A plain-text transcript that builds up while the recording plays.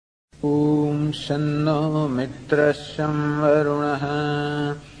ॐ शन्नो मित्रशं वरुणः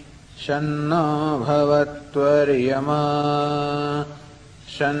शन्नो भवत्वर्यमा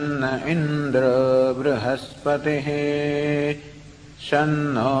शन्न इन्द्रो बृहस्पतिः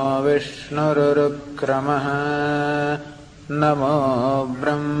शन्नो विष्णुरुक्रमः नमो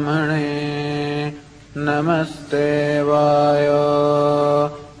ब्रह्मणे नमस्ते वायो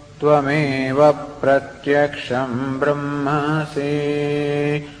त्वमेव प्रत्यक्षं ब्रह्मासि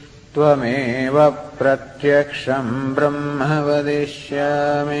त्वमेव प्रत्यक्षं ब्रह्म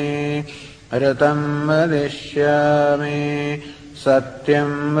वदिष्यामि ऋतं वदिष्यामि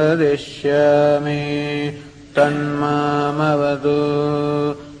सत्यं वदिष्यामि तन्मामवतु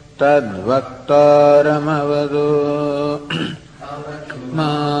तद्वक्तारमवतु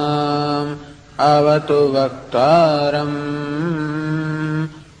माम् अवतु वक्तारम्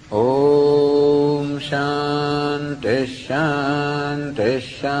ॐ शान्ति शान्ति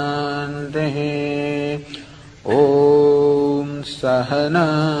शान्तिः ॐ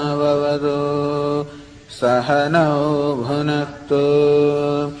सहनाववतु सहनौ भुनक्तु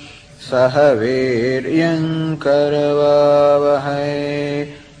सह वीर्यङ्करवावहै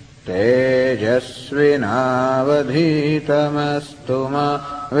तेजस्विनावधीतमस्तु मा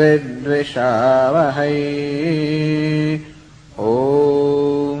विद्विषावहै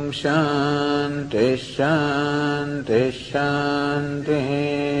ॐ शान्ति शान्ति शान्तिः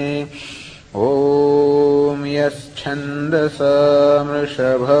ॐ यश्छन्दसा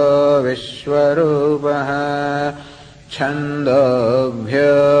मृषभो विश्वरूपः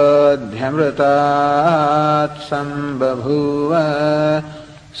छन्दोभ्योऽध्यमृतात् सम्बभूव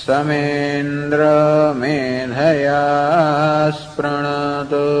समेन्द्र मेधया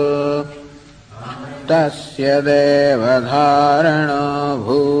स्पृणोतु तस्य देवधारणो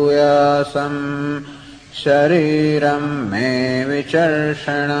भूयासं शरीरं मे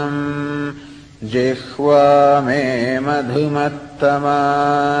विचर्षणं जिह्वा मे मधुमत्तमा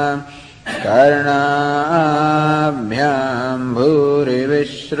कर्णाभ्यां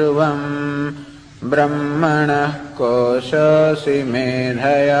भूरिविश्रुवम् ब्रह्मणः कोशोऽसि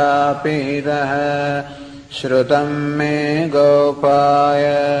मेधया पीतः श्रुतं मे गोपाय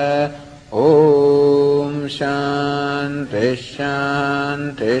ॐ शान्ति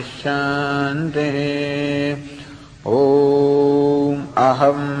शान्ति शान्तिः ॐ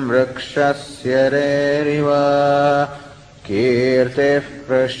अहं वृक्षस्य रेरिव कीर्तिः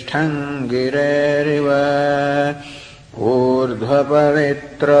पृष्ठं गिरेरिव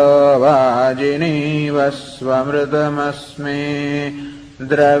ऊर्ध्वपवित्रो वाजिनीव स्वमृतमस्मि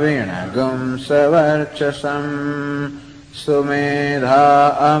द्रविणगुं सवर्चसम् सुमेधा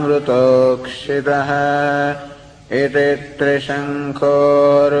अमृतोक्षितः इति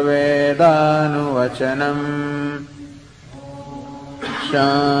त्रिशङ्खोर्वेदानुवचनम्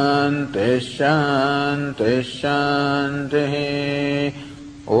शान्ति शान्ति शान्तिः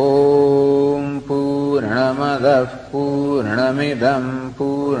ॐ पूर्णमदः पूर्णमिदं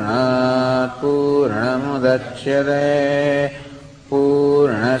पूर्णात् पूर्णमुदच्यते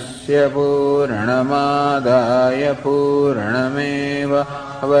पूर्णस्य पूर्णमादाय पूर्णमेव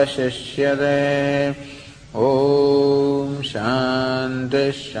अवशिष्यते ॐ शान्ति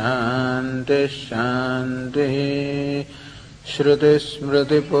शान्ति शान्तिः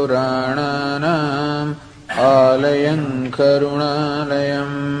श्रुतिस्मृतिपुराणानाम् आलयं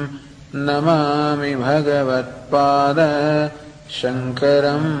करुणालयं नमामि भगवत्पाद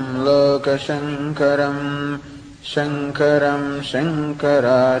शङ्करं लोकशङ्करं शङ्करं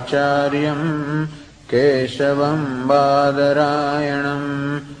शङ्कराचार्यं केशवं बादरायणं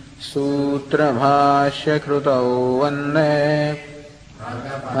सूत्रभाष्यकृतौ वन्दे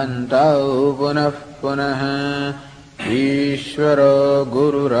भगवन्तौ पुनः पुनः ईश्वरो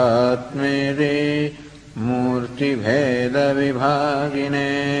गुरुरात्मेति मूर्तिभेदविभागिने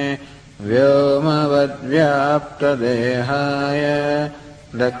व्योमवद्व्याप्तदेहाय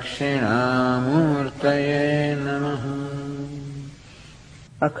दक्षिणामूर्तये नमः।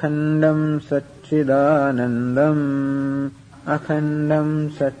 अखण्डं सच्चिदानन्दम्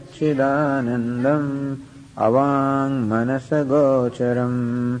अवाङ्मनसगोचरम्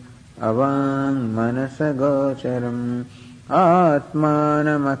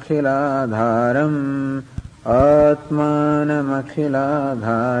आत्मानमखिलाधारम्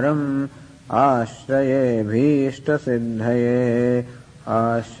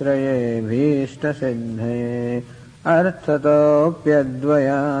आश्रयेभीष्टसिद्धये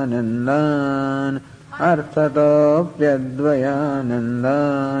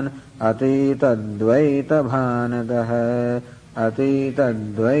अर्थतोऽप्यद्वयानन्दान् अतीतद्वैतभानतः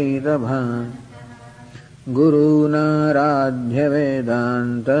Gurunaradhya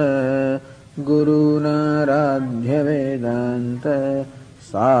Vedanta, Gurunaradhya Vedanta,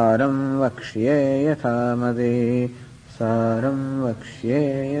 Saram Vakshye Yathamade, Saram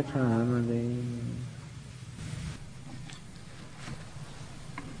Vakshye Yathamade.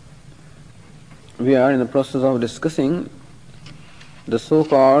 We are in the process of discussing the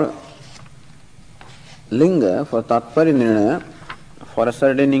so-called linga for Tatparya Nirnaya, for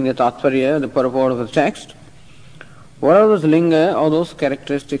ascertaining the Tatparya, the purport of the text. What are those linga or those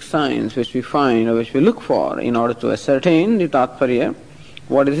characteristic signs which we find or which we look for in order to ascertain the Tatparya?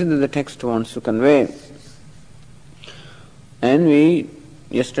 What is it that the text wants to convey? And we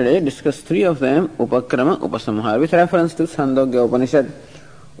yesterday discussed three of them, Upakrama, Upasamhara, with reference to Chandogya Upanishad.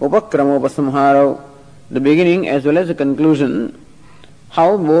 Upakrama, Upasamhara, the beginning as well as the conclusion,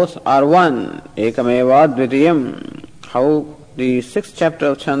 how both are one, Ekameva Dvitiyam, how the sixth chapter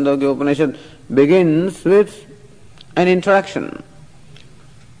of Chandogya Upanishad begins with an introduction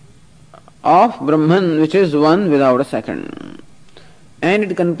of Brahman, which is one without a second. And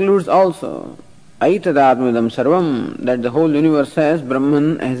it concludes also, Aitadatmidam Sarvam, that the whole universe has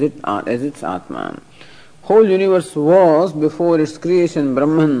Brahman as its Atma. Whole universe was, before its creation,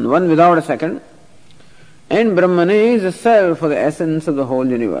 Brahman, one without a second. And Brahman is the self or the essence of the whole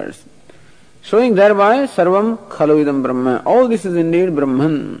universe. Showing thereby, Sarvam Khaluidam Brahma. All this is indeed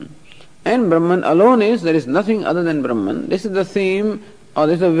Brahman. And Brahman alone is, there is nothing other than Brahman. This is the theme or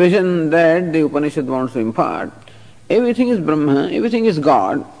this is the vision that the Upanishad wants to impart. Everything is Brahma, everything is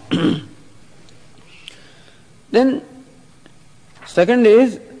God. Then, second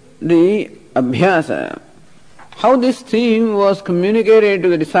is the Abhyasa. How this theme was communicated to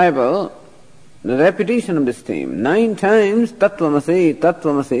the disciple, the repetition of this theme. 9 times, Tattvamasi,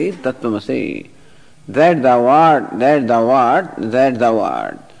 Tattvamasi, Tattvamasi. That thou art, that thou art, that thou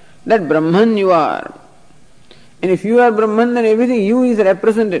art. That Brahman you are. And if you are Brahman, then everything you is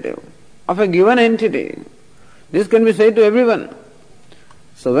representative of a given entity. This can be said to everyone.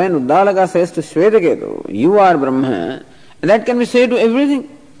 So when Uddalaka says to Shvetaketu, you are Brahma, that can be said to everything.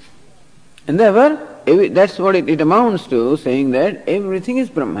 And therefore, that's what it amounts to, saying that everything is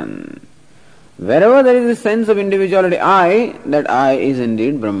Brahman. Wherever there is a sense of individuality, that I is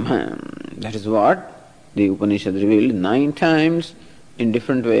indeed Brahman. That is what the Upanishad revealed 9 times in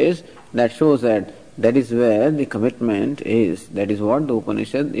different ways. That shows that is where the commitment is. That is what the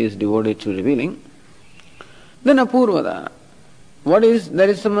Upanishad is devoted to revealing. Then Apurvada.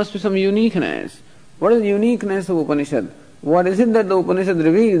 There must be some uniqueness. What is the uniqueness of Upanishad? What is it that the Upanishad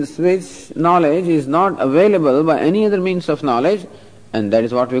reveals which knowledge is not available by any other means of knowledge? And that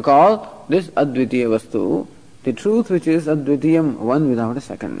is what we call this Advitiya Vastu, the truth which is Advitiyam, one without a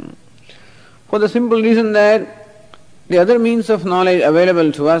second. For the simple reason that the other means of knowledge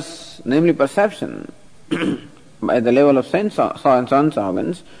available to us, namely perception, by the level of sense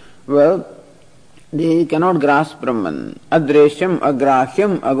organs, well, they cannot grasp Brahman. Adreshyam,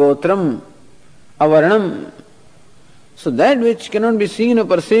 Agrahyam, Agotram, Avarnam. So that which cannot be seen or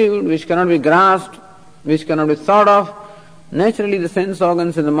perceived, which cannot be grasped, which cannot be thought of, naturally the sense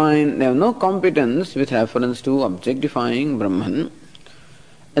organs in the mind, they have no competence with reference to objectifying Brahman.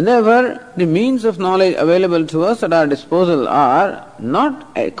 And therefore, the means of knowledge available to us at our disposal are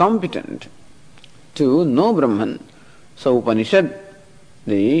not competent to know Brahman. So Upanishad,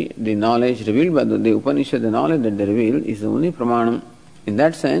 the knowledge revealed by the Upanishad, the knowledge that they reveal is the only pramanam. In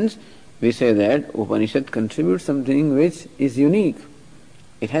that sense, we say that Upanishad contributes something which is unique.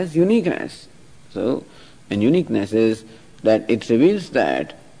 It has uniqueness. So, and uniqueness is that it reveals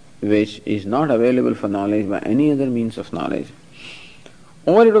that which is not available for knowledge by any other means of knowledge.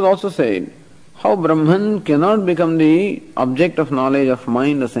 Or it was also said, how Brahman cannot become the object of knowledge of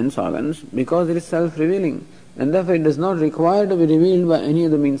mind or sense organs because it is self-revealing. And therefore it does not require to be revealed by any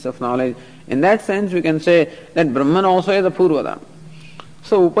other means of knowledge. In that sense we can say that Brahman also is a Purvada.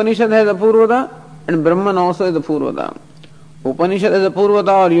 So Upanishad has a Purvada and Brahman also is a Purvada. Upanishad has a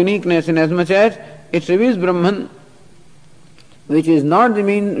Purvada or uniqueness in as much as it reveals Brahman, which is not the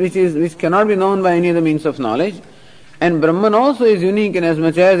mean, which cannot be known by any other means of knowledge. And Brahman also is unique in as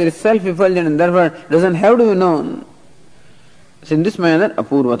much as it is self-effulgent and therefore doesn't have to be known. So in this manner,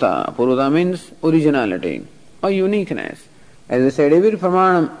 Apurvata. Apurvata means originality or uniqueness. As I said, every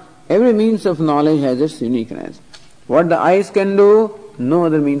pramanam, every means of knowledge has its uniqueness. What the eyes can do, no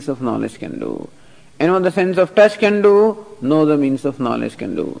other means of knowledge can do. And what the sense of touch can do, no other means of knowledge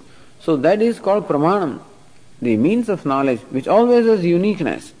can do. So that is called pramanam, the means of knowledge, which always has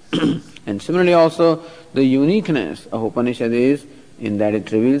uniqueness. And similarly also, the uniqueness of Upanishad is in that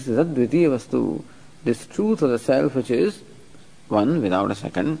it reveals the Advitiya Vastu, this truth of the self which is one without a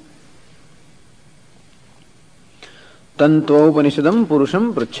second. Tantvopanishadam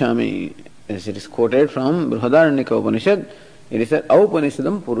Purusham Pruchhami. As it is quoted from Brihadaranyaka Upanishad, it is said,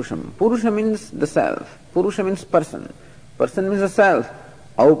 Aupanishadam Purusham. Purusha means the self. Purusha means person. Person means the self.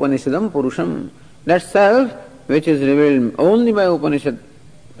 Aupanishadam Purusham. That self which is revealed only by Upanishad.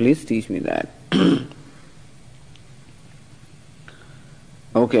 Please teach me that.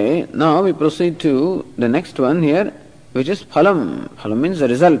 Okay, now we proceed to the next one here, which is phalam. Phalam means the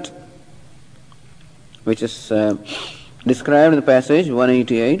result, which is described in the passage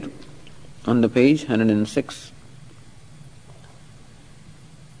 188 on the page 106.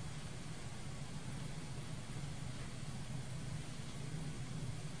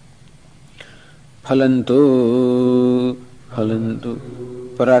 Phalantu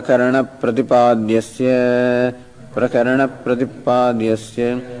prakarana pratipadyasya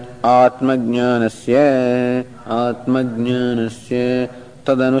atmajnanasya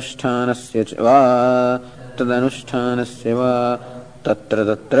tadanushtanasya va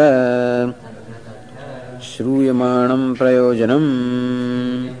tatra shruyamanam prayojanam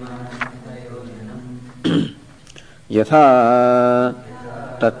yatha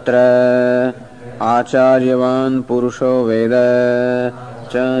tatra acharyavan purusho veda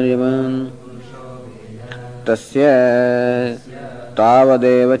acharyavan tasya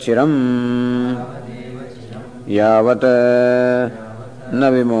tavadeva chiram yavat na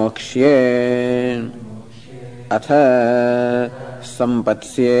vimokshye atha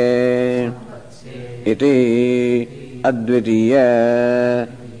sampatsye iti advitiya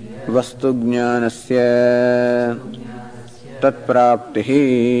vastujnanasya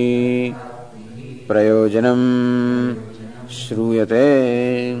tatpraptihi prayojanam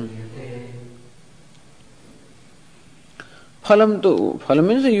shruyate. Phalam tu. Phalam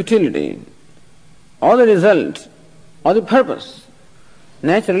means the utility, or the result, or the purpose.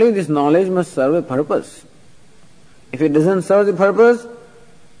 Naturally, this knowledge must serve a purpose. If it doesn't serve the purpose,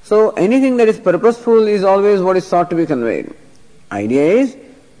 so anything that is purposeful is always what is sought to be conveyed. Idea is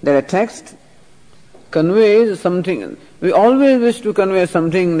that a text conveys something. We always wish to convey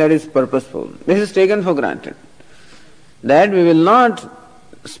something that is purposeful. This is taken for granted. That we will not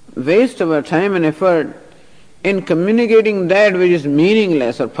waste our time and effort in communicating that which is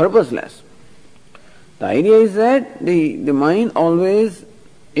meaningless or purposeless. The idea is that the mind always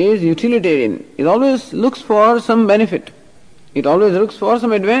is utilitarian. It always looks for some benefit. It always looks for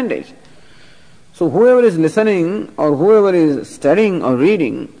some advantage. So whoever is listening or whoever is studying or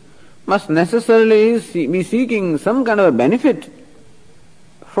reading must necessarily be seeking some kind of a benefit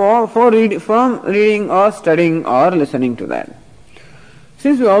from reading or studying or listening to that.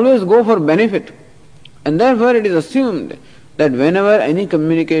 Since we always go for benefit, and therefore it is assumed that whenever any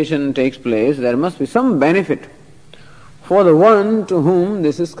communication takes place, there must be some benefit for the one to whom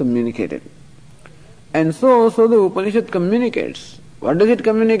this is communicated. And so the Upanishad communicates. What does it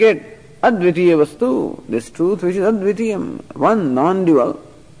communicate? Advitiya vastu, this truth which is advitiyam, one, non-dual.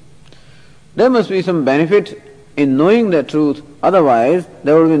 There must be some benefit in knowing the truth, otherwise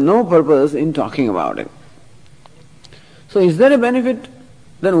there will be no purpose in talking about it. So is there a benefit?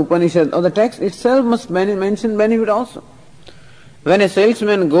 Then Upanishad or the text itself must mention benefit also. When a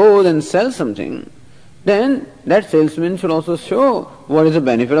salesman goes and sells something, then that salesman should also show what is the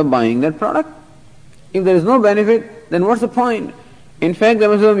benefit of buying that product. If there is no benefit, then what's the point? In fact, there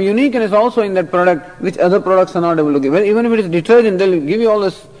must be some uniqueness also in that product which other products are not able to give. Well, even if it is detergent, they will give you all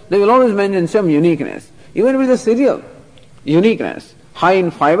this. They will always mention some uniqueness. Even if it is a cereal, uniqueness, high in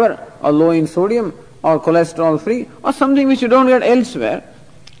fiber or low in sodium or cholesterol free or something which you don't get elsewhere.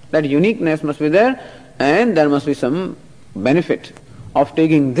 That uniqueness must be there, and there must be some benefit of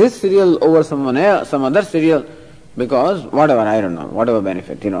taking this cereal over someone else, some other cereal, because whatever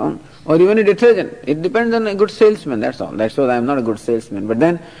benefit, or even a detergent. It depends on a good salesman, that's all. That's why I am not a good salesman. But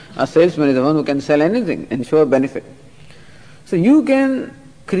then a salesman is the one who can sell anything and show a benefit. So you can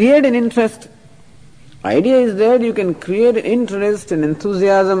create an interest. Idea is that you can create an interest and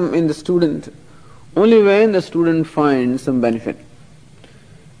enthusiasm in the student only when the student finds some benefit.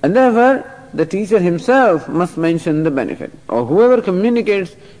 And therefore, the teacher himself must mention the benefit, or whoever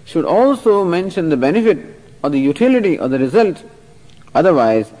communicates should also mention the benefit or the utility or the result.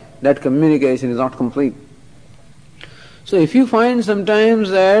 Otherwise, that communication is not complete. So if you find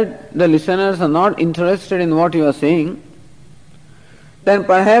sometimes that the listeners are not interested in what you are saying, then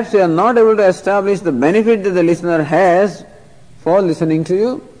perhaps they are not able to establish the benefit that the listener has for listening to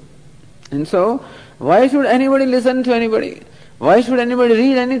you. And so, why should anybody listen to anybody? Why should anybody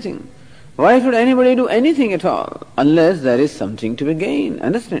read anything? Why should anybody do anything at all? Unless there is something to be gained.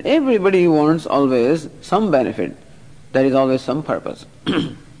 Understand? Everybody wants always some benefit. There is always some purpose.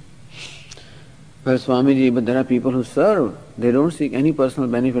 Well, Swamiji, but there are people who serve. They don't seek any personal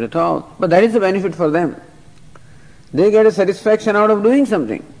benefit at all. But that is the benefit for them. They get a satisfaction out of doing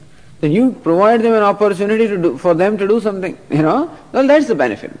something. Then you provide them an opportunity for them to do something. Well, that's the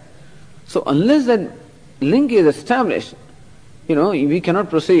benefit. So unless that link is established, we cannot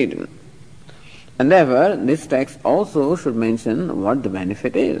proceed. And therefore, this text also should mention what the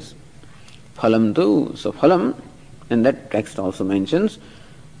benefit is. Phalam tu. So phalam, and that text also mentions,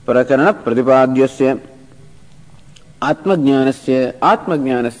 Prakarana Pratipadyasya Atmajnanasya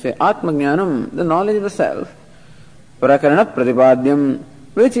Atmajnanam, the knowledge of the self. Prakarana Pratipadyam,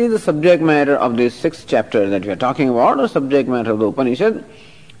 which is the subject matter of this 6th chapter that we are talking about, or subject matter of the Upanishad.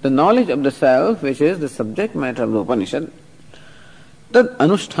 The knowledge of the self, which is the subject matter of the Upanishad. Tad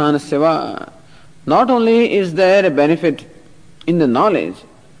anushthanasya va. Not only is there a benefit in the knowledge,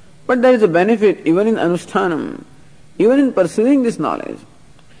 but there is a benefit even in anushtanam, even in pursuing this knowledge.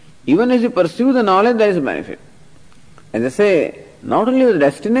 Even as you pursue the knowledge, there is a benefit. As I say, not only the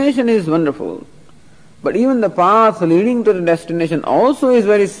destination is wonderful, but even the path leading to the destination also is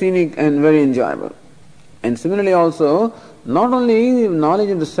very scenic and very enjoyable. And similarly also, not only the knowledge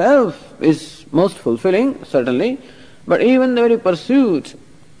of the self is most fulfilling, certainly, but even the very pursuit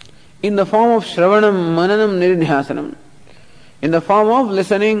in the form of Shravanam, Mananam, Nididhyasanam, in the form of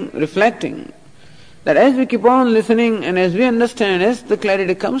listening, reflecting, that as we keep on listening and as we understand, as the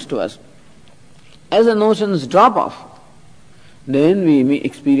clarity comes to us, as the notions drop off, then we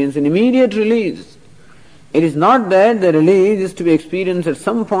experience an immediate release. It is not that the release is to be experienced at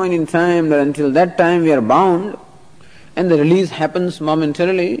some point in time, that until that time we are bound and the release happens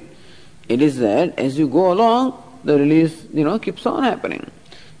momentarily. It is that as you go along, the release, keeps on happening.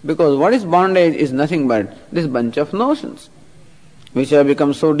 Because what is bondage is nothing but this bunch of notions, which have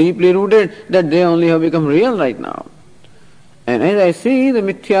become so deeply rooted that they only have become real right now. And as I see the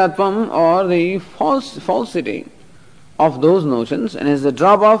mithyatvam or the falsity of those notions, and as they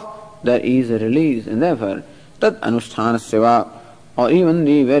drop off, there is a release. And therefore, tat anushthanasya va, or even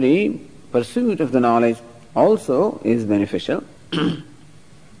the very pursuit of the knowledge also is beneficial.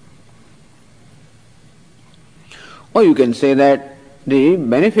 Or you can say that the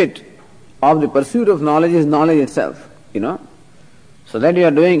benefit of the pursuit of knowledge is knowledge itself, So that you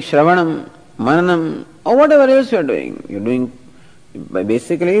are doing Shravanam, Mananam, or whatever else you are doing. You are doing,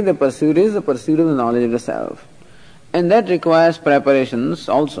 basically the pursuit is the pursuit of the knowledge of the self. And that requires preparations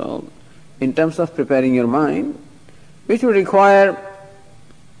also, in terms of preparing your mind, which would require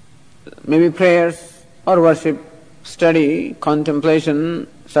maybe prayers or worship, study, contemplation,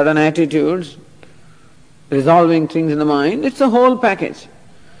 certain attitudes, resolving things in the mind. It's a whole package.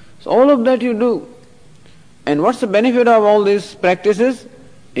 So all of that you do. And what's the benefit of all these practices?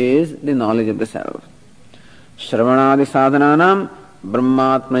 Is the knowledge of the self. Shravanadi sadhananam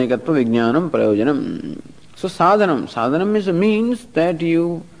brahmatmaikatva vijnanam prayojanam. So sadhanam is a means that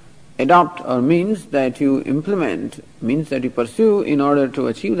you adopt, or means that you implement, means that you pursue in order to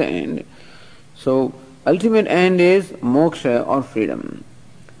achieve the end. So ultimate end is moksha or freedom.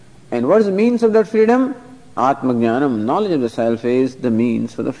 And what is the means of that freedom? Atmajnanam, knowledge of the self, is the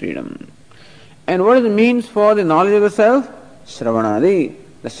means for the freedom. And what is the means for the knowledge of the self? Shravanadi.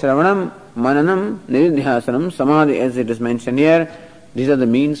 The Shravanam, Mananam, Nididhyasanam, Samadhi, as it is mentioned here, these are the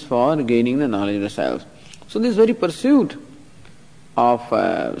means for gaining the knowledge of the self. So this very pursuit of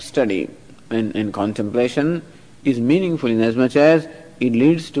study and contemplation is meaningful in as much as it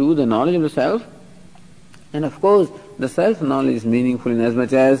leads to the knowledge of the self. And of course, the self-knowledge is meaningful in as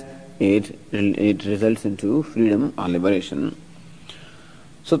much as it results into freedom or liberation.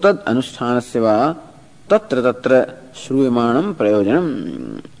 So tad anushthanasya va tatra shruyamanam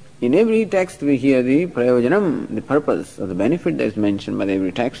prayojanam. In every text we hear the prayojanam, the purpose or the benefit that is mentioned by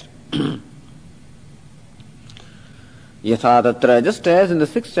every text. Yatha tatra, just as in the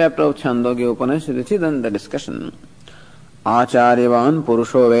 6th chapter of Chandogya Upanishad, which is in the discussion, Acharyavan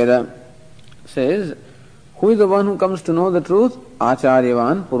Purusho Veda says, who is the one who comes to know the truth?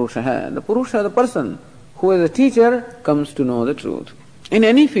 Acharyavan Purusha. The Purusha, the person who is a teacher, comes to know the truth in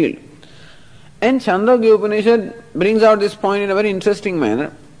any field. And Chandogya Upanishad brings out this point in a very interesting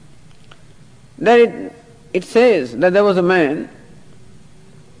manner, that it says that there was a man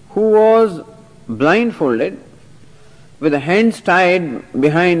who was blindfolded with the hands tied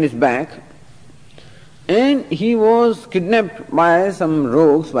behind his back, and he was kidnapped by some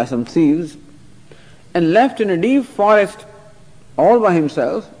rogues, by some thieves, and left in a deep forest all by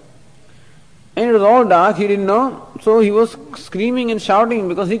himself. And it was all dark, he didn't know, so he was screaming and shouting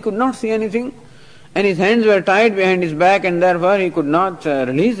because he could not see anything, and his hands were tied behind his back, and therefore he could not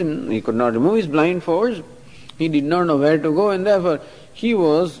release him, he could not remove his blindfolds, he did not know where to go, and therefore he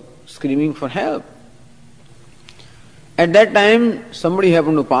was screaming for help. At that time, somebody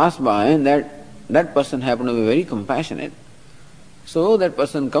happened to pass by, and that person happened to be very compassionate. So that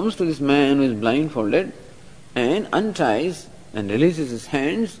person comes to this man who is blindfolded and unties and releases his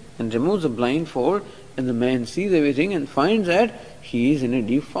hands and removes the blindfold, and the man sees everything and finds that he is in a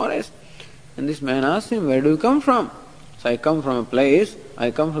deep forest. And this man asks him, "Where do you come from?" "So I come from a place,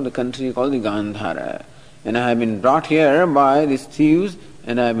 I come from the country called the Gandhara, and I have been brought here by these thieves,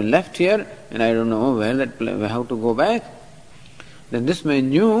 and I have been left here, and I don't know how to go back." Then this man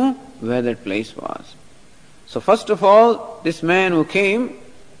knew where that place was. So first of all, this man who came,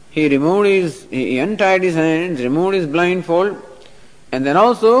 he untied his hands, removed his blindfold, and then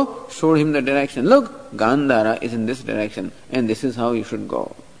also showed him the direction. "Look, Gandhara is in this direction, and this is how you should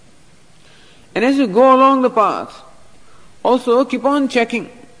go." And as you go along the path, also keep on checking.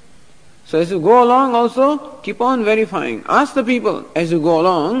 So as you go along, also keep on verifying. Ask the people as you go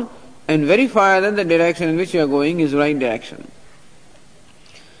along and verify that the direction in which you are going is the right direction.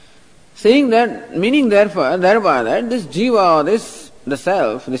 Saying that, meaning thereby that this jiva, the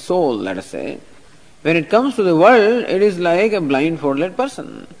self, the soul, let us say, when it comes to the world, it is like a blindfolded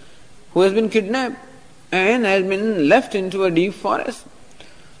person who has been kidnapped and has been left into a deep forest.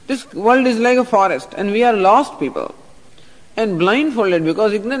 This world is like a forest, and we are lost people and blindfolded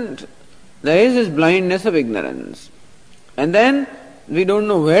because ignorant. There is this blindness of ignorance. And then we don't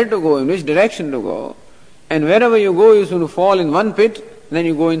know where to go, in which direction to go. And wherever you go, you soon fall in one pit, then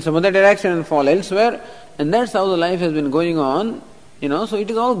you go in some other direction and fall elsewhere. And that's how the life has been going on. So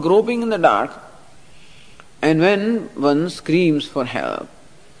it is all groping in the dark. And when one screams for help,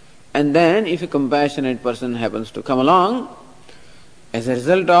 and then if a compassionate person happens to come along, as a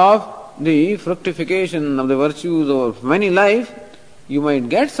result of the fructification of the virtues of many life, you might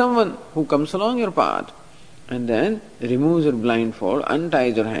get someone who comes along your path and then removes your blindfold,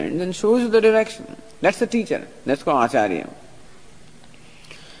 unties your hands and shows you the direction. That's the teacher. That's called Acharya.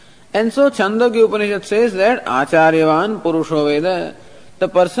 And so Chandogya Upanishad says that Acharyavan Purusho Veda, the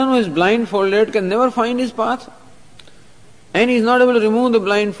person who is blindfolded can never find his path. And he is not able to remove the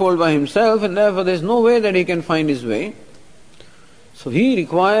blindfold by himself, and therefore there is no way that he can find his way. So he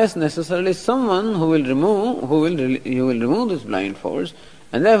requires necessarily someone who will remove these blindfolds,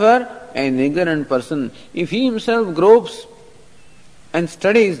 and therefore an ignorant person, if he himself gropes and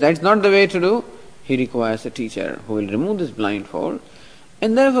studies, that's not the way to do. He requires a teacher who will remove this blindfold,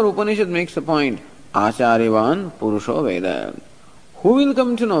 and therefore Upanishad makes the point, Acharyavan Purusho Veda. Who will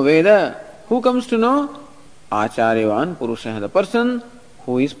come to know Veda? Who comes to know? Acharyavan Purusha, the person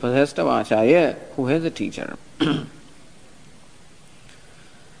who is possessed of Acharya, who has a teacher.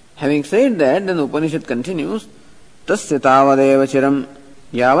 Having said that, then the Upanishad continues, Tasya tavadeva chiram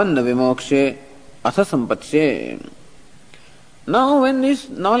yavanna vimokshe atha sampatsye. Now when this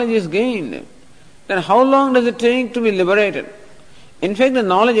knowledge is gained, then how long does it take to be liberated? In fact, the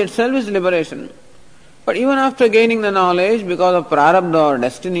knowledge itself is liberation. But even after gaining the knowledge, because of prarabdha or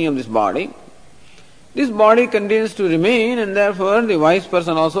destiny of this body continues to remain, and therefore the wise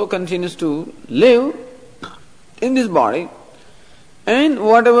person also continues to live in this body. And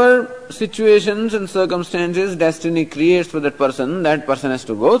whatever situations and circumstances destiny creates for that person has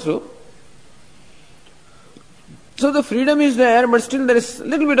to go through. So the freedom is there, but still there is a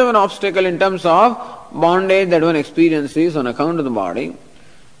little bit of an obstacle in terms of bondage that one experiences on account of the body.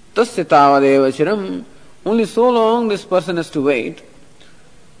 Tasya tavadeva chiram. Only so long this person has to wait.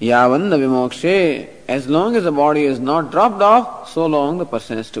 Yavanna vimokshe. As long as the body is not dropped off, so long the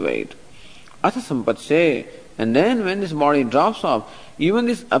person has to wait. Atha sampatsye. And then when this body drops off, even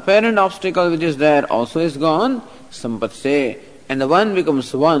this apparent obstacle which is there also is gone, sampatsye, and the one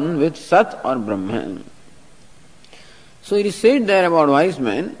becomes one with Sat or Brahman. So it is said there about wise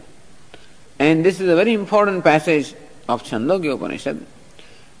men, and this is a very important passage of Chandogya Upanishad,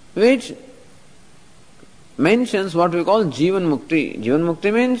 which mentions what we call Jivan Mukti. Jivan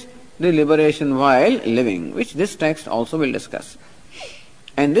Mukti means the liberation while living, which this text also will discuss.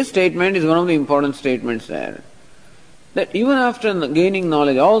 And this statement is one of the important statements there. That even after gaining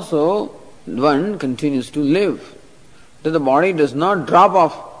knowledge also, one continues to live. That the body does not drop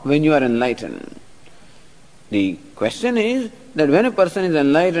off when you are enlightened. The question is that when a person is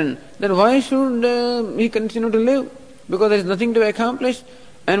enlightened, then why should he continue to live? Because there is nothing to accomplish.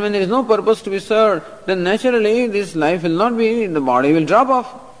 And when there is no purpose to be served, then naturally this life will not be, the body will drop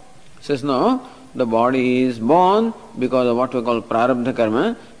off. Says no, the body is born because of what we call prarabdha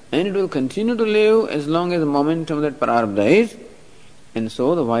karma, and it will continue to live as long as the momentum that prarabdha is. And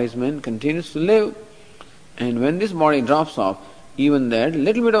so the wise man continues to live. And when this body drops off, even that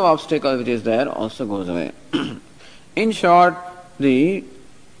little bit of obstacle which is there also goes away. In short, the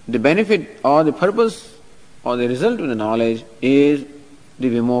benefit or the purpose or the result of the knowledge is the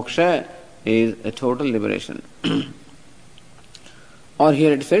vimoksha, is a total liberation. Or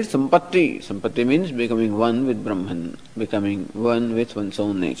here it said sampatti. Sampatti means becoming one with Brahman, becoming one with one's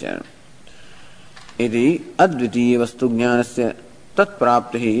own nature. Iti advitiya vastu jnanasya tat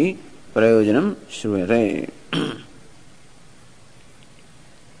praptihi prayojanam shruyate.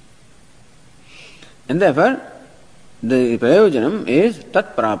 And therefore, the prayojanam is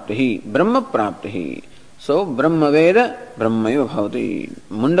tat praptihi, Brahma praptihi. So, Brahma Veda, Brahmaiva bhavati.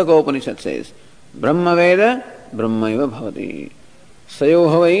 Mundaka Upanishad says, Brahma Veda, Brahmaiva bhavati.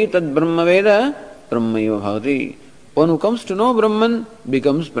 Sayohavai tad Brahma Veda, Brahmaiva bhavati. One who comes to know Brahman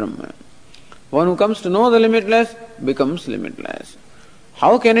becomes Brahman. One who comes to know the limitless becomes limitless.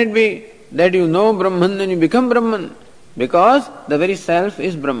 How can it be that you know Brahman and you become Brahman? Because the very self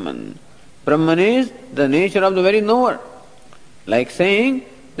is Brahman. Brahman is the nature of the very knower. Like saying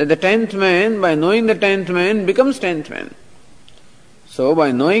that the 10th man, by knowing the 10th man, becomes 10th man. So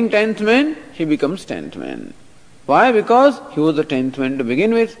by knowing 10th man, he becomes 10th man. Why? Because he was the 10th man to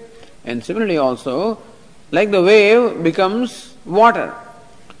begin with. And similarly also, like the wave becomes water.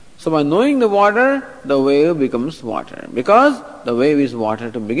 So by knowing the water, the wave becomes water. Because the wave is water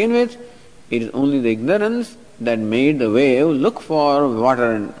to begin with, it is only the ignorance that made the wave look for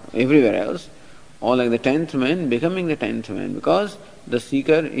water everywhere else. Or like the 10th man becoming the 10th man, because the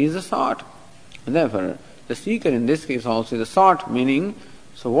seeker is the sought. And therefore, the seeker in this case also is the sought, meaning,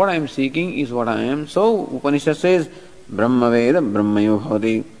 so what I am seeking is what I am. So Upanishad says, Brahma Veda, Brahmayo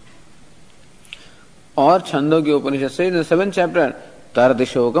bhavati. Or Chandogya Upanishad says in the 7th chapter, Tarati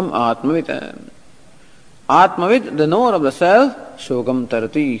Shokam Atmavita. Atmavit, the knower of the self, Shokam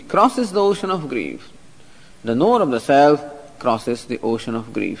Tarati, crosses the ocean of grief. The knower of the self crosses the ocean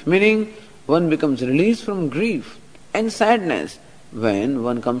of grief. Meaning, one becomes released from grief and sadness when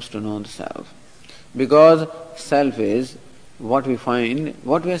one comes to know the self. Because self is what we find,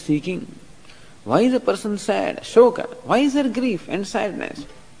 what we are seeking. Why is a person sad? Shoka. Why is there grief and sadness?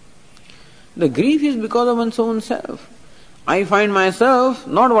 The grief is because of one's own self. I find myself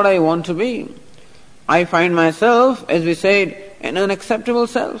not what I want to be. I find myself, as we said, an unacceptable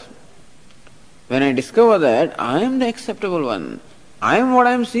self. When I discover that I am the acceptable one, I am what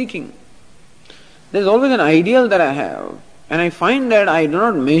I am seeking. There is always an ideal that I have, and I find that I do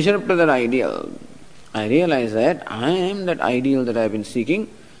not measure up to that ideal. I realize that I am that ideal that I have been seeking,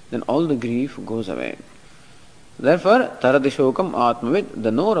 then all the grief goes away. Therefore, Tarati Shokam Atmavit,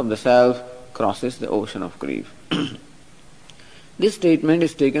 the knower of the self, crosses the ocean of grief. This statement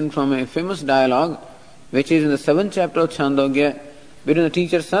is taken from a famous dialogue which is in the 7th chapter of Chandogya between the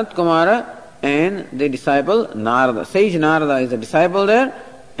teacher Sanat Kumara and the disciple Narada. Sage Narada is the disciple there,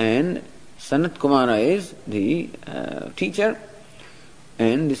 and Sanat Kumara is the teacher.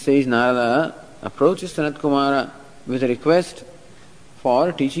 And the sage Narada approaches Sanat Kumara with a request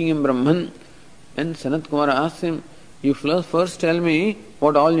for teaching him Brahman. And Sanat Kumara asks him, you first tell me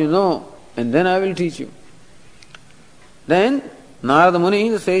what all you know, and then I will teach you. Then Narada Muni,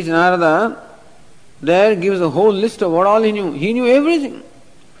 the sage Narada, there gives a whole list of what all he knew. He knew everything.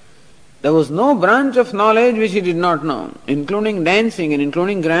 There was no branch of knowledge which he did not know, including dancing and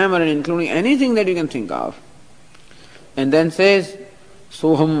including grammar and including anything that you can think of. And then says,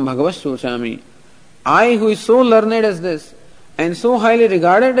 Soham Bhagavad Shochami, I who is so learned as this and so highly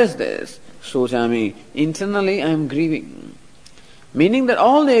regarded as this, Shochami, internally I am grieving. Meaning that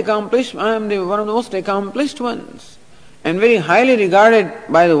all the accomplished, I am one of the most accomplished ones and very highly regarded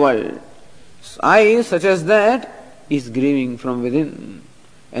by the world. I, such as that, is grieving from within.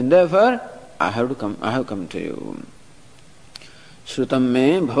 And therefore, I have come to you. Shrutam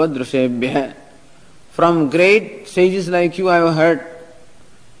me bhavadrashebhyah. From great sages like you I have heard,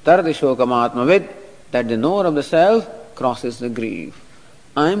 Tarati Shokam Atmavit, that the knower of the self crosses the grief.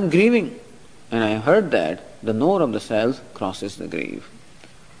 I am grieving, and I have heard that the knower of the self crosses the grief.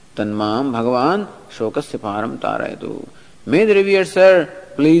 Tanmam Bhagavan Shokasya Param Tarayatu. May the revered Sir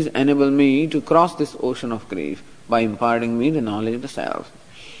please enable me to cross this ocean of grief by imparting me the knowledge of the self.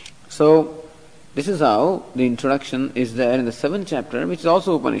 So, this is how the introduction is there in the 7th chapter, which is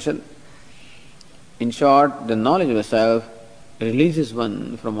also Upanishad. In short, the knowledge of the self releases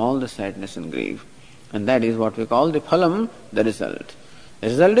one from all the sadness and grief. And that is what we call the phalam, the result. The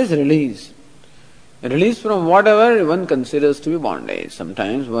result is release. Release from whatever one considers to be bondage.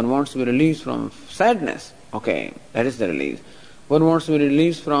 Sometimes one wants to be released from sadness. Okay, that is the release. One wants to be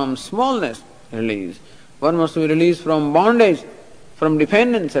released from smallness. Release. One wants to be released from bondage, from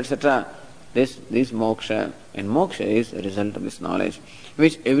dependence, etc. This moksha, and moksha is a result of this knowledge,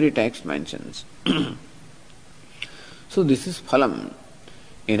 which every text mentions. So this is phalam.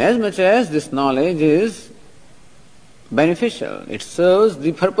 Inasmuch as this knowledge is beneficial. It serves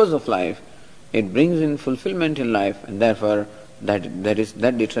the purpose of life. It brings in fulfillment in life, and therefore that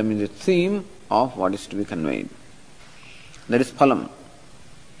determines the theme of what is to be conveyed. That is phalam.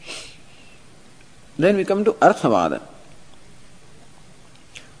 Then we come to Arthavada.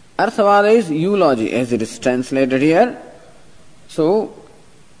 Arthavada is eulogy, as it is translated here. So,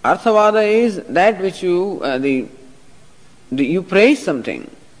 Arthavada is that which you praise something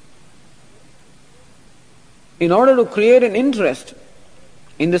in order to create an interest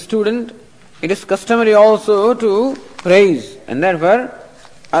in the student. It is customary also to praise, and therefore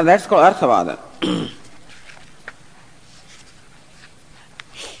that's called Arthavada.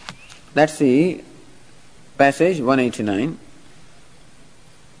 That's the passage 189.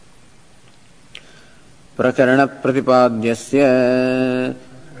 प्रकरण प्रतिपाद्यस्य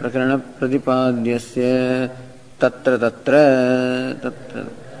तत्र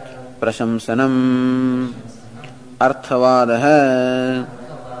प्रशंसनम् अर्थवादः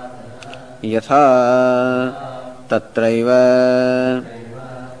यथा तत्रैव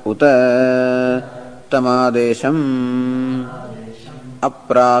उत तमादेशम्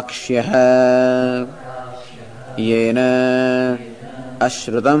अप्राक्ष्यः येन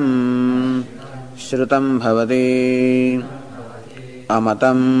अश्रुतम् श्रुतं भवति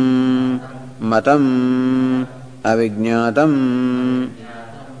अमतं मतं अविज्ञातं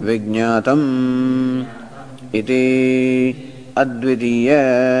विज्ञातम् इति अद्वितीय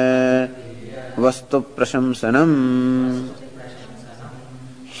वस्तु प्रशंसनम्.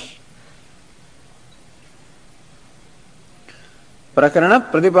 प्रकरण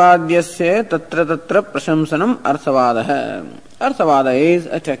प्रतिपाद्यस्य तत्र तत्र प्रशंसनम् अर्थवादः. Arthavada is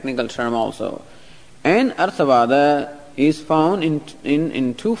a technical term also. And Arthavada is found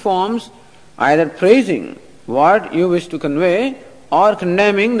in two forms, either praising what you wish to convey or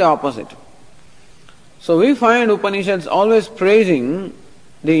condemning the opposite. So we find Upanishads always praising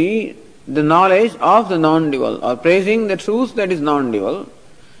the knowledge of the non-dual, or praising the truth that is non-dual,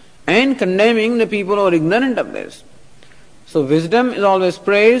 and condemning the people who are ignorant of this. So wisdom is always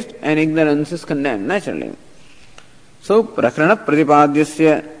praised and ignorance is condemned, naturally. So prakarana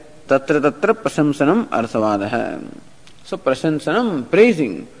pratipadyasya tatra tatra prasamsanam arthavadah. So prasamsanam,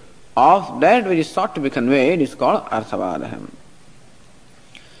 praising of that which is sought to be conveyed, is called arthavadah.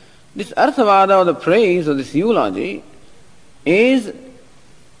 This arthavada, or the praise, or this eulogy, is,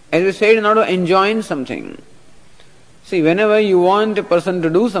 as we said, in order to enjoin something. See, whenever you want a person to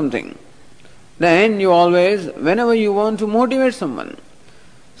do something, then you always, whenever you want to motivate someone.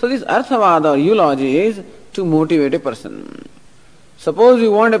 So this arthavada or eulogy is to motivate a person. Suppose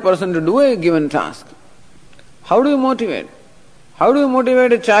you want a person to do a given task. How do you motivate? How do you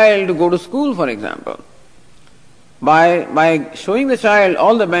motivate a child to go to school, for example? By showing the child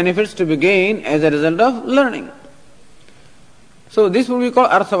all the benefits to be gained as a result of learning. So this will be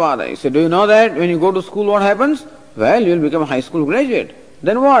called arthavada. You say, do you know that when you go to school what happens? Well, you will become a high school graduate.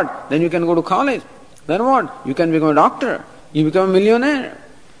 Then what? Then you can go to college. Then what? You can become a doctor. You become a millionaire.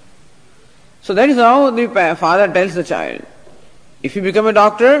 So that is how the father tells the child. If you become a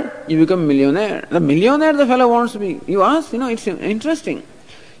doctor, you become a millionaire. The millionaire the fellow wants to be. You ask, it's interesting.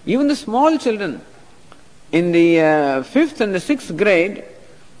 Even the small children, in the 5th and the 6th grade,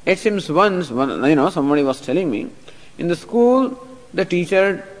 it seems once, somebody was telling me, in the school, the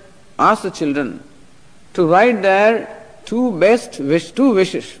teacher asked the children to write their two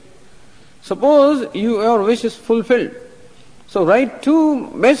wishes. Suppose your wish is fulfilled. So write two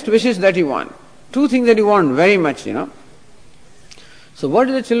best wishes that you want. Two things that you want very much, So what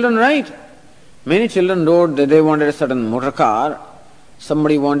did the children write? Many children wrote that they wanted a certain motor car.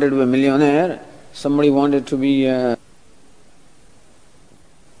 Somebody wanted to be a millionaire. Somebody wanted to be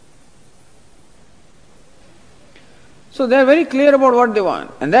So they are very clear about what they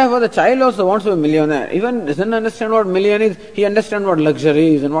want. And therefore the child also wants to be a millionaire. Even doesn't understand what million is, he understands what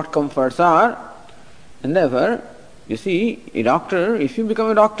luxury is and what comforts are. And therefore, you see, a doctor, if you become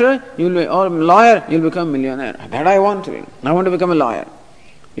a doctor, or a lawyer, you'll become a millionaire. That I want to be. I want to become a lawyer.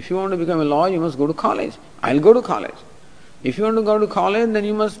 If you want to become a lawyer, you must go to college. I'll go to college. If you want to go to college, then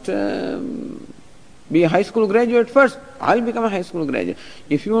you must be a high school graduate first. I'll become a high school graduate.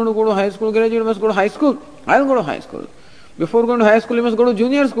 If you want to go to high school graduate, you must go to high school. I'll go to high school. Before going to high school, you must go to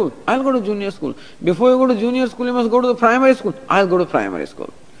junior school. I'll go to junior school. Before you go to junior school, you must go to the primary school. I'll go to primary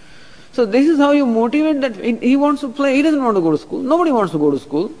school. So this is how you motivate that. He wants to play. He doesn't want to go to school. Nobody wants to go to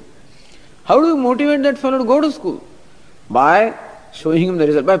school. How do you motivate that fellow to go to school? By showing him the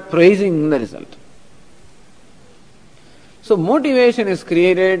result, by praising him the result. So motivation is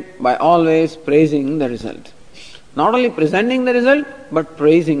created by always praising the result. Not only presenting the result, but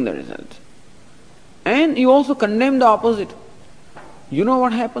praising the result. And you also condemn the opposite. You know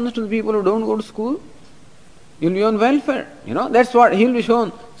what happens to the people who don't go to school? You'll be on welfare. That's what he'll be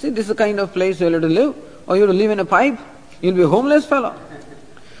shown. See, this is the kind of place you'll have to live. Or you'll live in a pipe. You'll be a homeless fellow.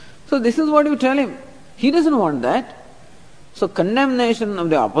 So this is what you tell him. He doesn't want that. So condemnation of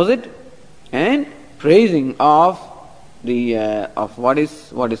the opposite and praising of the of what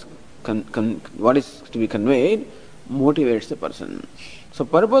is to be conveyed motivates the person. So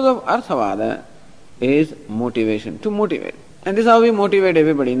purpose of Arthavada is motivation, to motivate. And this is how we motivate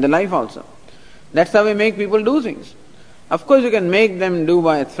everybody in the life also. That's how we make people do things. Of course you can make them do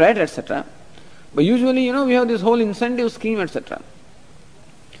by threat, etc. But usually, we have this whole incentive scheme, etc.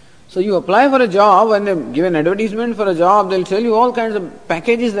 So you apply for a job, when they give an advertisement for a job, they'll tell you all kinds of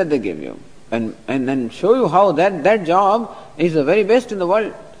packages that they give you. And then show you how that job is the very best in the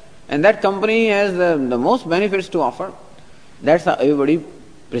world. And that company has the most benefits to offer. That's how everybody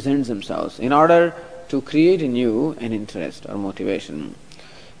presents themselves in order to create in you an interest or motivation.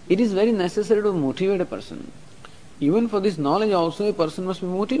 It is very necessary to motivate a person. Even for this knowledge also a person must be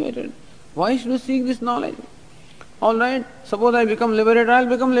motivated. Why should you seek this knowledge? Alright, suppose I become liberated, I'll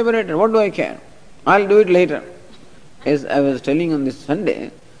become liberated. What do I care? I'll do it later. As I was telling on this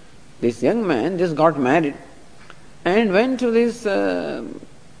Sunday, this young man just got married and went to this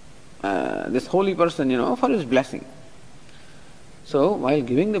holy person, for his blessing. So, while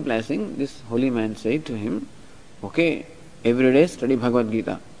giving the blessing, this holy man said to him, okay, every day study Bhagavad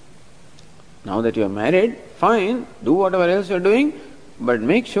Gita. Now that you are married, fine, do whatever else you are doing, but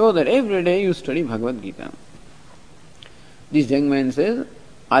make sure that every day you study Bhagavad Gita. This young man says,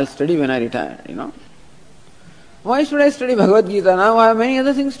 I'll study when I retire, Why should I study Bhagavad Gita now? I have many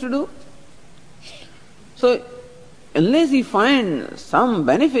other things to do. So, unless he finds some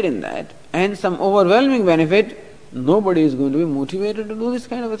benefit in that, and some overwhelming benefit, nobody is going to be motivated to do this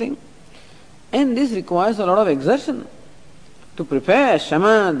kind of a thing. And this requires a lot of exertion. To prepare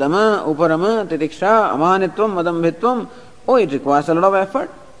Shama, Dama, Uparama, Titiksha, Amanitvam, Madambhitvam, it requires a lot of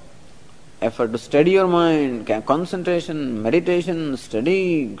effort. Effort to steady your mind, concentration, meditation,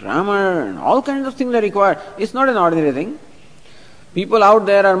 study, grammar, and all kinds of things are required. It's not an ordinary thing. People out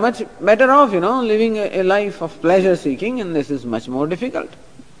there are much better off, living a life of pleasure seeking, and this is much more difficult.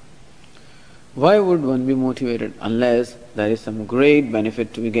 Why would one be motivated unless there is some great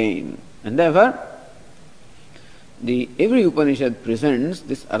benefit to be gained? And therefore, every Upanishad presents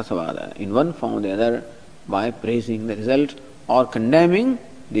this Arthavada in one form or the other by praising the result or condemning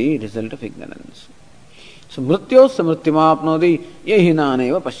the result of ignorance. So, mrityos samrityamapnoti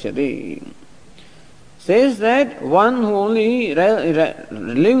yehinaneva pashyati. Says that one who only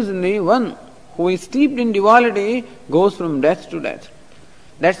lives in the one who is steeped in duality goes from death to death.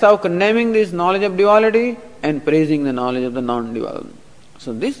 That's how condemning this knowledge of duality and praising the knowledge of the non-dual.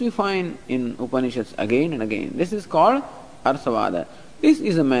 So this we find in Upanishads again and again. This is called Arthavada. This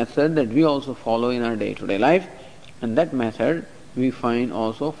is a method that we also follow in our day-to-day life, and that method we find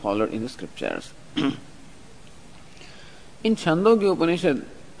also followed in the scriptures. In Chandogya Upanishad,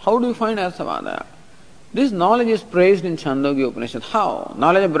 how do you find Arthavada? This knowledge is praised in Chandogya Upanishad. How?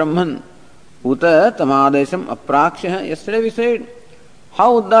 Knowledge of Brahman. Uta tamadesham aprakshah. Yesterday we said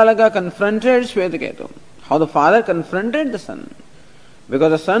how Uddalaka confronted Shvetaketu. How the father confronted the son.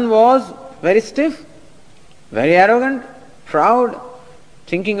 Because the son was very stiff, very arrogant, proud,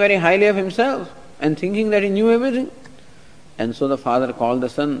 thinking very highly of himself and thinking that he knew everything. And so the father called the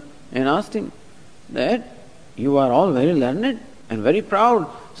son and asked him that you are all very learned and very proud.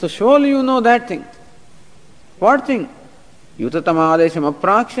 So surely you know that thing. What thing? Yutatamādesham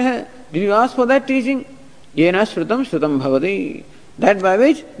aprakshah. Did you ask for that teaching? Yena shrutam shrutam bhavati. That by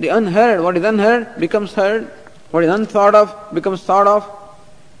which the unheard, what is unheard becomes heard. What is unthought of becomes thought of.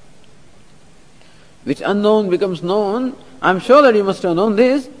 Which unknown becomes known. I am sure that you must have known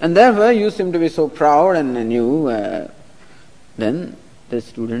this, and therefore you seem to be so proud and new. Then the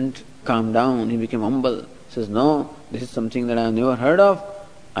student calmed down, he became humble. Says, no, this is something that I have never heard of.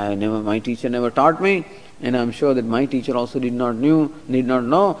 My teacher never taught me, and I am sure that my teacher also did not know,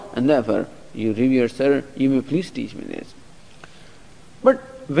 and therefore, you revered sir, you may please teach me this. But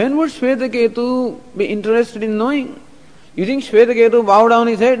when would Shvetaketu be interested in knowing? You think Shvetaketu bowed down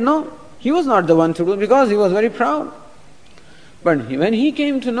his head? No, he was not the one to do because he was very proud. But when he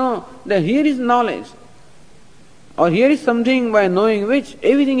came to know that here is knowledge, or here is something by knowing which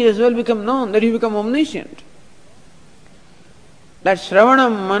everything as well become known, that you become omniscient. That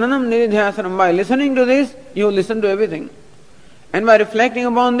Shravanam, Mananam, Nididhyasanam, by listening to this, you listen to everything. And by reflecting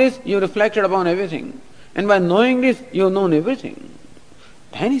upon this, you reflected upon everything. And by knowing this, you have known everything.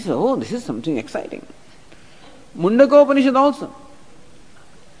 Then he said, oh, this is something exciting. Mundaka Upanishad also.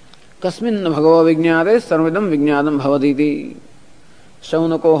 Kasmin bhagava vijñāte sarvidam vijñātam bhavaditi.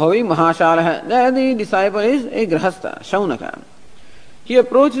 Shaunako havi mahashalah. There the disciple is a grahastha, Shaunaka. He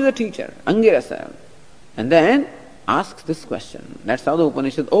approaches the teacher, Angirasa, and then asks this question. That's how the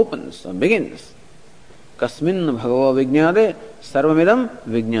Upanishad opens or begins. Kasmin bhagava vijñāte sarvamidam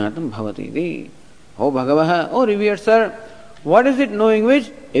vijñātam bhavaditi. O Bhagavaha, O revered sir, what is it knowing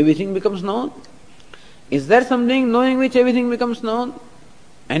which everything becomes known? Is there something knowing which everything becomes known?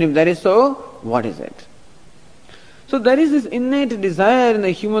 And if that is so, what is it? So there is this innate desire in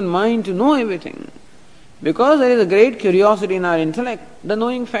the human mind to know everything. Because there is a great curiosity in our intellect, the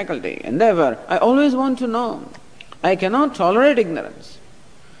knowing faculty. And therefore, I always want to know. I cannot tolerate ignorance.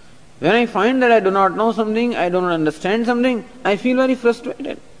 When I find that I do not know something, I do not understand something, I feel very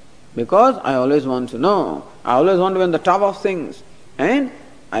frustrated. Because I always want to know. I always want to be on the top of things. And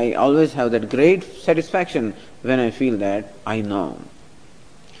I always have that great satisfaction when I feel that I know.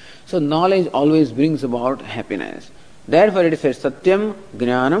 So knowledge always brings about happiness. Therefore it is said Satyam,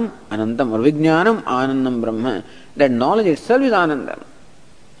 Jnanam, Anantam, or Vijnanam, Anandam Brahma. That knowledge itself is Anandam.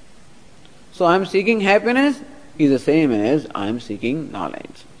 So I am seeking happiness is the same as I am seeking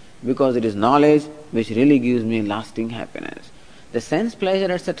knowledge. Because it is knowledge which really gives me lasting happiness. The sense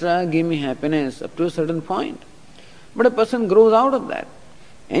pleasure, etc. give me happiness up to a certain point. But a person grows out of that.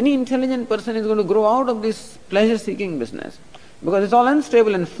 Any intelligent person is going to grow out of this pleasure-seeking business. Because it's all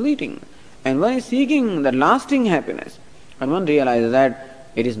unstable and fleeting. And one is seeking that lasting happiness. And one realizes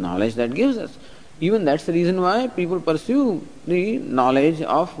that it is knowledge that gives us. Even that's the reason why people pursue the knowledge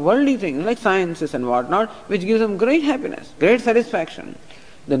of worldly things, like sciences and whatnot, which gives them great happiness, great satisfaction.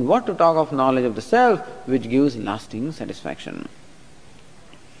 Then what to talk of knowledge of the self, which gives lasting satisfaction.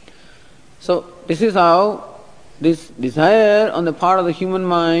 So this is how this desire on the part of the human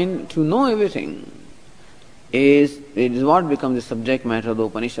mind to know everything is what becomes the subject matter of the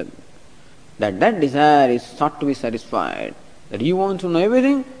Upanishad. That desire is sought to be satisfied. That you want to know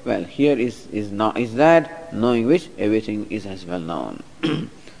everything, well, here is that knowing which everything is as well known.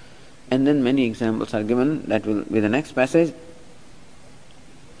 And then many examples are given. That will be the next passage.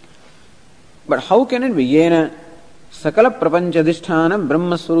 But how can it be? Yena sakala prapanchadhisthana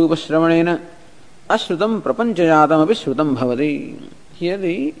brahma swarupa shravanena ashrutam prapanchajatam api shrutam bhavati. Here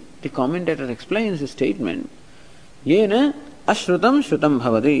the commentator explains his statement. Yena ashrutam shrutam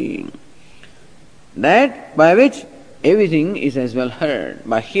bhavati. That by which everything is as well heard.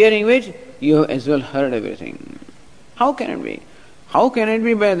 By hearing which you have as well heard everything. How can it be? How can it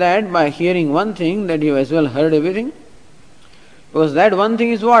be by that, by hearing one thing, that you have as well heard everything? Because that one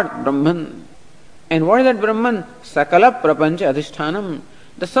thing is what? Brahman. And what is that Brahman? Sakala prapancha adhishthanam.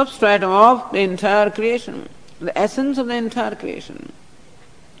 The substratum of the entire creation. The essence of the entire creation.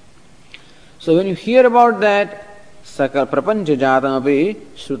 So when you hear about that, sakala prapancha jatam api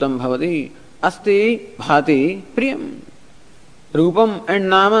shrutam bhavati. Asti bhati priyam. Rupam and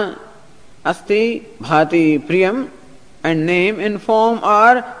nama. Asti bhati priyam. And name and form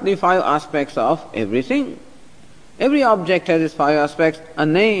are the five aspects of everything. Every object has its five aspects. A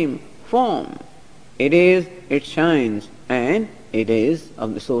name, form. It is, it shines, and it is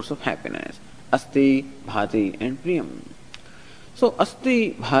of the source of happiness. Asti, bhati, and priyam. So,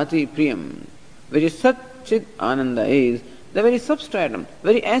 asti, bhati, priyam, which is Sat Chit Ananda, is the very substratum,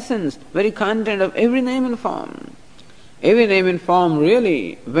 very essence, very content of every name and form. Every name and form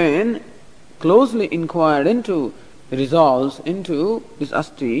really, when closely inquired into, resolves into this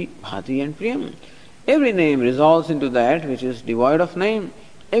asti, bhati, and priyam. Every name resolves into that which is devoid of name.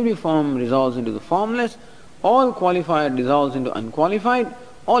 Every form resolves into the formless. All qualified dissolves into unqualified.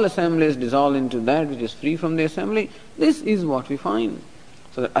 All assemblies dissolve into that which is free from the assembly. This is what we find.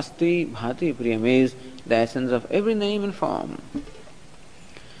 So the asti, bhati, priyam is the essence of every name and form.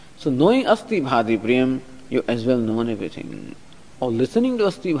 So knowing asti, bhati, priyam, you as well know everything. Or listening to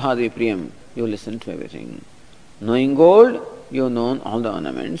asti, bhati, priyam, you listen to everything. Knowing gold, you have known all the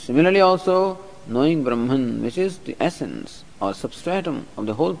ornaments. Similarly also, knowing Brahman, which is the essence or substratum of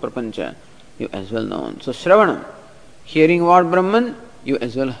the whole prapancha, you as well known. So Shravanam, hearing what Brahman, you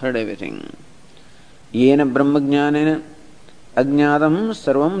as well heard everything. Yena brahmajnanena ajñātam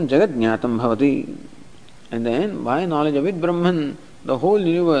sarvam jagadñātam bhavati. And then by knowledge of it, Brahman, the whole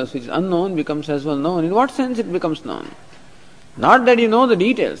universe which is unknown becomes as well known. In what sense it becomes known? Not that you know the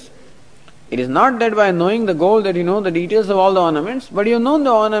details. It is not that by knowing the gold that you know the details of all the ornaments, but you have known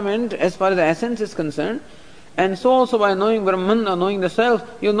the ornament as far as the essence is concerned. And so also by knowing Brahman or knowing the self,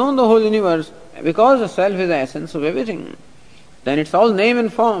 you have known the whole universe, because the self is the essence of everything. Then it's all name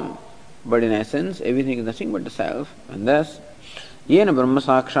and form. But in essence, everything is nothing but the self. And thus, yena brahma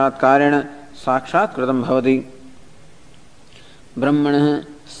sakshat karena sakshat kritam bhavati. Brahmanah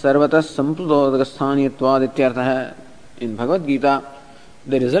sarvatah samplutodagasthaniyatvād ityartha. In Bhagavad Gita,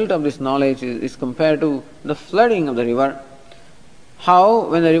 the result of this knowledge is compared to the flooding of the river. How,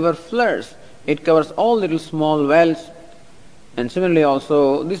 when the river floods, it covers all little small wells, and similarly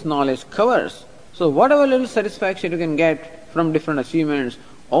also this knowledge covers. So whatever little satisfaction you can get from different achievements,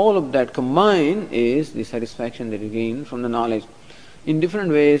 all of that combined is the satisfaction that you gain from the knowledge. In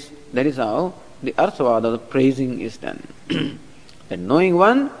different ways, that is how the arthavada, the praising, is done. That knowing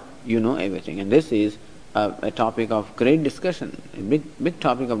one, you know everything. And this is a topic of great discussion, a big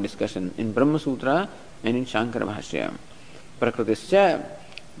topic of discussion in Brahma Sutra and in Shankara Bhashya. Prakritischa,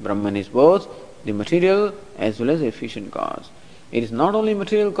 Brahman is both the material as well as the efficient cause. It is not only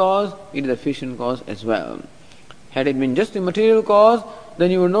material cause, it is the efficient cause as well. Had it been just the material cause,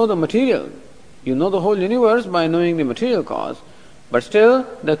 then you would know the material. You know the whole universe by knowing the material cause. But still,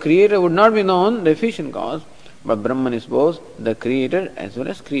 the creator would not be known, the efficient cause. But Brahman is both the creator as well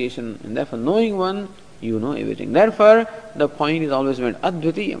as creation. And therefore, knowing one, you know everything. Therefore, the point is always made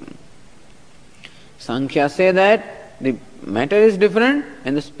Advitiyam. Sankhya say that the matter is different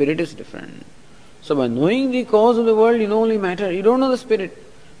and the spirit is different. So by knowing the cause of the world, you know only matter. You don't know the spirit.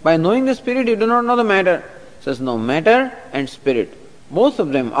 By knowing the spirit, you do not know the matter. So no, matter and spirit, both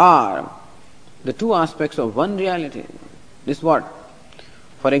of them are the two aspects of one reality. This is what?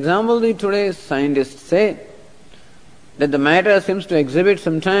 For example, today's scientists say that the matter seems to exhibit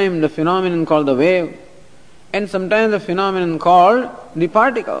sometimes the phenomenon called the wave and sometimes the phenomenon called the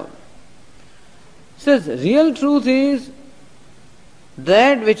particle. Says real truth is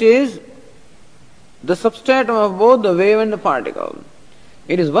that which is the substratum of both the wave and the particle.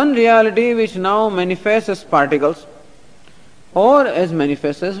 It is one reality which now manifests as particles or as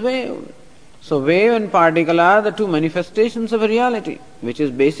manifests as wave. So wave and particle are the two manifestations of a reality which is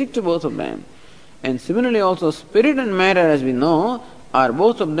basic to both of them. And similarly also spirit and matter, as we know, are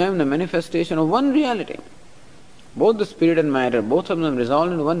both of them the manifestation of one reality. Both the spirit and matter, both of them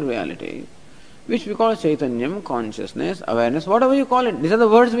resolve into one reality, which we call Chaitanyam, consciousness, awareness, whatever you call it. These are the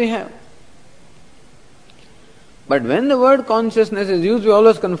words we have. But when the word consciousness is used, we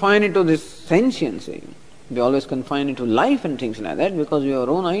always confine it to this sentiency. We always confine it to life and things like that because we have our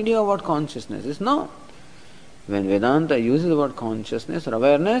own idea of what consciousness is. No. When Vedanta uses the word consciousness or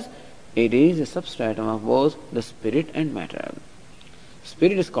awareness, it is a substratum of both the spirit and matter.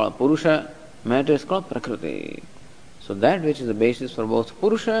 Spirit is called Purusha, matter is called Prakriti. So that which is the basis for both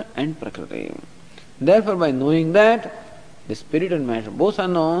Purusha and Prakriti. Therefore, by knowing that, the spirit and matter both are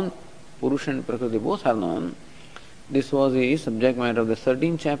known, Purusha and Prakriti both are known. This was the subject matter of the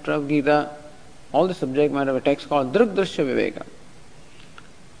 13th chapter of Gita. All the subject matter of a text called Drugdrashya Viveka.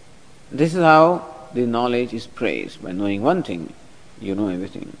 This is how the knowledge is praised. By knowing one thing, you know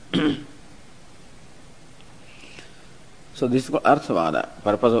everything. So this is called Arthavada.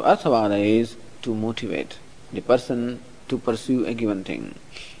 Purpose of Arthavada is to motivate the person to pursue a given thing.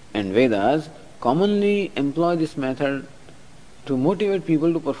 And Vedas commonly employ this method to motivate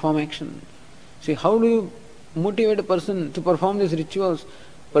people to perform action. See, how do you motivate a person to perform these rituals,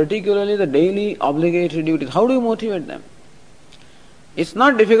 particularly the daily obligatory duties? How do you motivate them? It's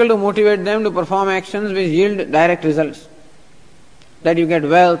not difficult to motivate them to perform actions which yield direct results. That you get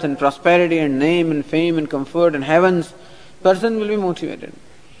wealth and prosperity and name and fame and comfort and heavens, person will be motivated.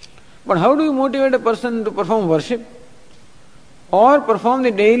 But how do you motivate a person to perform worship or perform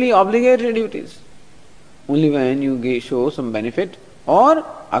the daily obligatory duties? Only when you show some benefit or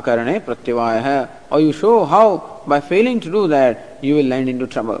akarane pratyavaya, or you show how by failing to do that you will land into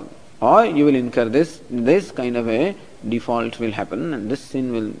trouble or you will incur this kind of a default will happen and this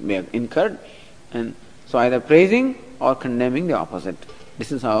sin will be incurred. And so either praising or condemning the opposite.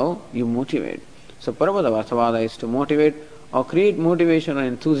 This is how you motivate. So Purpose of Arthavada is to motivate or create motivation or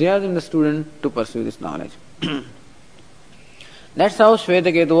enthusiasm in the student to pursue this knowledge. That's how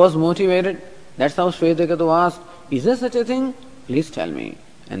Shvetaketu was motivated. That's how Shvetaketu asked, is there such a thing? Please tell me.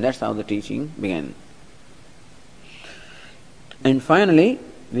 And that's how the teaching began. And finally,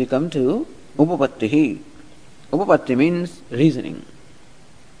 we come to Upapattihi. Upapatti means reasoning.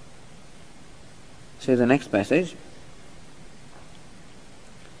 Say the next passage.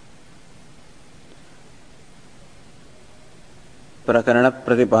 Prakarana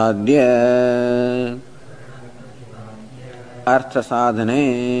Pratipadya Artha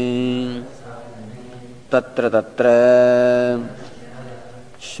Sadhane Tatra Tatra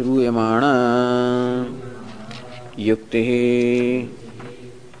Shruyamana Yuktihi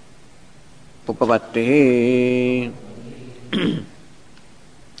Upapattihi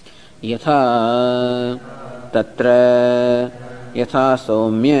Yatha Tatra Yatha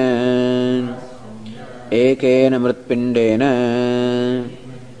Somya Ekena Mritpindena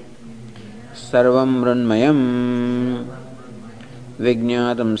सर्वं मृण्मयं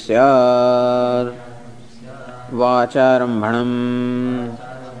विज्ञातं स्यात् वाचारम्भणं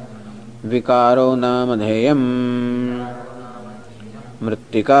विकारो नामधेयं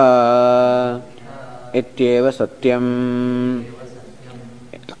मृत्तिका इत्येव सत्यम्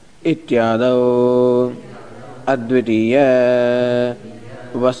इत्यादौ अद्वितीय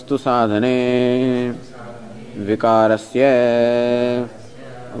वस्तु साधने विकारस्य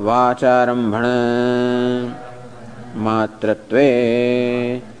वाचारम्भण मात्रत्वे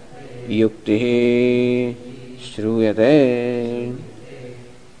युक्तिः श्रूयते.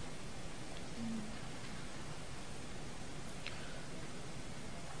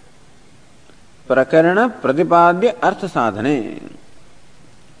 प्रकरण प्रतिपाद्य अर्थ साधने.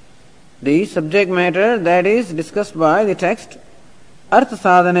 The subject matter that is discussed by the text, artha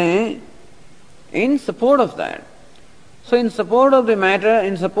sadhane, in support of that. So in support of the matter,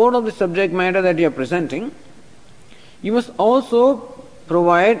 in support of the subject matter that you are presenting, you must also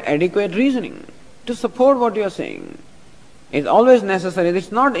provide adequate reasoning to support what you are saying. It's always necessary.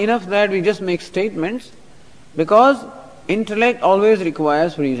 It's not enough that we just make statements, because intellect always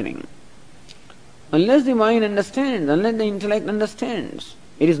requires reasoning. Unless the mind understands, unless the intellect understands,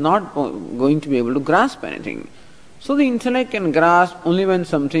 it is not going to be able to grasp anything. So the intellect can grasp only when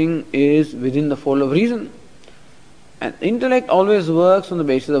something is within the fold of reason. And intellect always works on the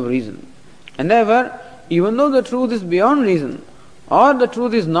basis of reason. And therefore, even though the truth is beyond reason, or the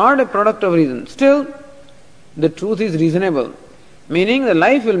truth is not a product of reason, still the truth is reasonable. Meaning the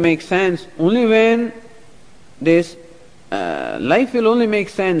life will make sense only when life will only make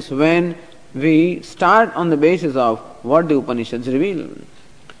sense when we start on the basis of what the Upanishads reveal.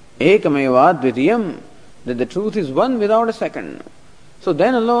 Ekameva dvitiyam, that the truth is one without a second. So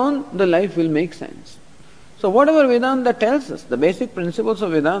then alone the life will make sense. So whatever Vedanta tells us, the basic principles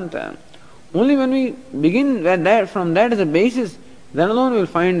of Vedanta, only when we begin from that as a basis, then alone we will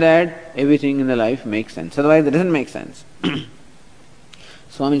find that everything in the life makes sense. Otherwise it doesn't make sense.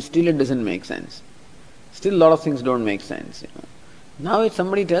 Swami, still it doesn't make sense. Still a lot of things don't make sense. Now if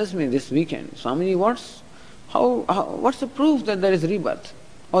somebody tells me this weekend, Swamiji, what's the proof that there is rebirth?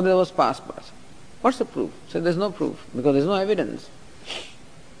 Or there was past birth? What's the proof? So there's no proof, because there's no evidence.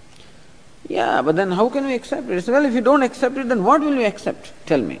 Yeah, but then how can we accept it? Well, if you don't accept it, then what will you accept?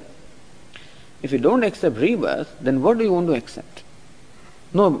 Tell me. If you don't accept rebirth, then what do you want to accept?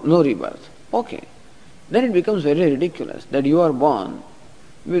 No rebirth. Okay. Then it becomes very ridiculous that you are born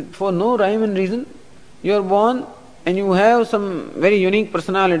for no rhyme and reason. You are born and you have some very unique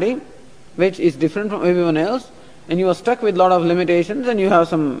personality which is different from everyone else, and you are stuck with a lot of limitations, and you have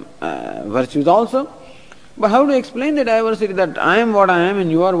some virtues also. But how to explain the diversity, that I am what I am and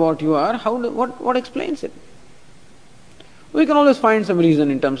you are what you are? What explains it? We can always find some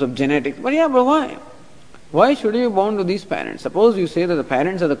reason in terms of genetics, but why? Why should you be born to these parents? Suppose you say that the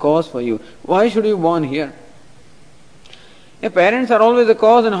parents are the cause for you. Why should you be born here? If parents are always the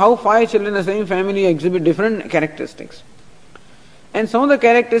cause, and how 5 children in the same family exhibit different characteristics. And some of the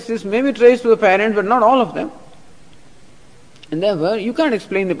characteristics may be traced to the parents, but not all of them. And therefore, you can't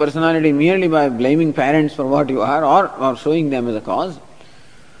explain the personality merely by blaming parents for what you are, or showing them as a cause.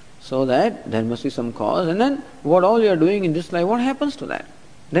 So that there must be some cause, and then what all you are doing in this life, what happens to that?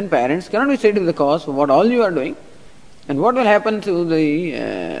 Then parents cannot be said to be the cause for what all you are doing. And what will happen to the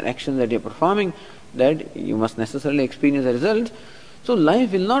action that you are performing, that you must necessarily experience a result. So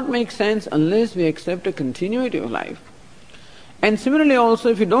life will not make sense unless we accept a continuity of life. And similarly also,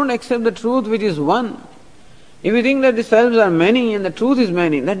 if you don't accept the truth which is one, if you think that the selves are many and the truth is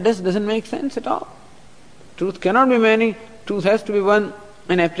many, that doesn't make sense at all. Truth cannot be many, truth has to be one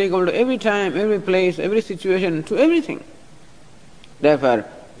and applicable to every time, every place, every situation, to everything. Therefore,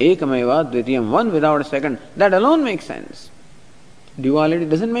 ekameva dvitiyam, one without a second, that alone makes sense. Duality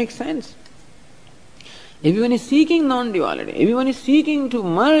doesn't make sense. Everyone is seeking non-duality. Everyone is seeking to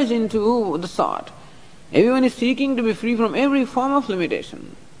merge into the thought. Everyone is seeking to be free from every form of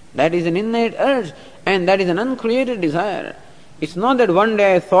limitation. That is an innate urge, and that is an uncreated desire. It's not that one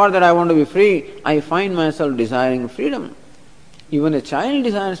day I thought that I want to be free, I find myself desiring freedom. Even a child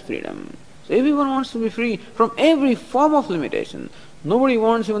desires freedom. So everyone wants to be free from every form of limitation. Nobody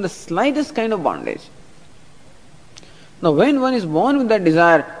wants even the slightest kind of bondage. Now when one is born with that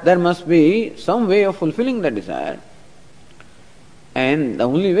desire, there must be some way of fulfilling that desire. And the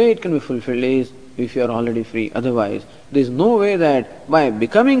only way it can be fulfilled is if you are already free. Otherwise, there is no way that by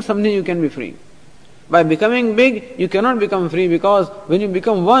becoming something you can be free. By becoming big, you cannot become free, because when you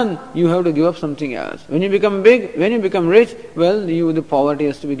become one, you have to give up something else. When you become big, when you become rich, well, the poverty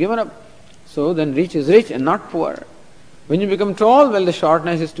has to be given up. So then rich is rich and not poor. When you become tall, well, the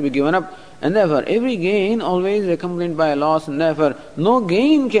shortness is to be given up, and therefore every gain always is accompanied by a loss, and therefore no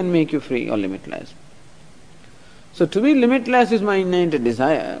gain can make you free or limitless. So to be limitless is my innate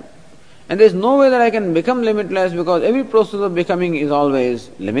desire, and there is no way that I can become limitless because every process of becoming is always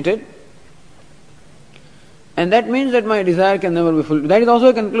limited. And that means that my desire can never be fulfilled. That is also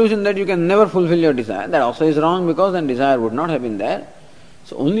a conclusion that you can never fulfill your desire. That also is wrong because then desire would not have been there.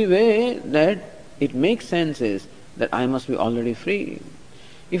 So only way that it makes sense is that I must be already free.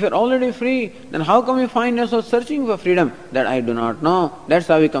 If you are already free, then how come you find yourself searching for freedom? That I do not know. That's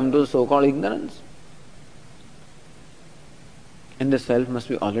how we come to so-called ignorance. And the self must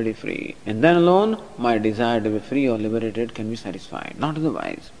be already free. And then alone, my desire to be free or liberated can be satisfied. Not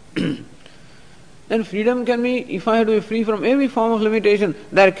otherwise. Then freedom can be, if I have to be free from every form of limitation,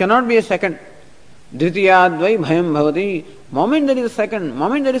 there cannot be a second. Dritiyadvai bhayam bhavati. Moment there is a second,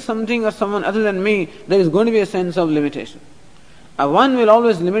 moment there is something or someone other than me, there is going to be a sense of limitation. One will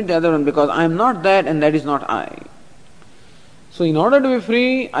always limit the other one because I am not that and that is not I. So in order to be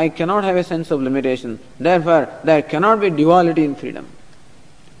free, I cannot have a sense of limitation. Therefore, there cannot be duality in freedom.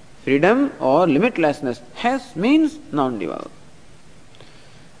 Freedom or limitlessness means non-dual.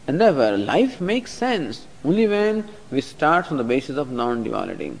 And therefore, life makes sense only when we start from the basis of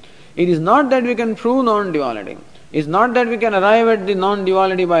non-duality. It is not that we can prove non-duality. It is not that we can arrive at the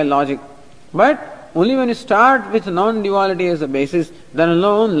non-duality by logic. But only when you start with non-duality as a basis, then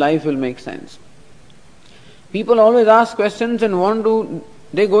alone life will make sense. People always ask questions and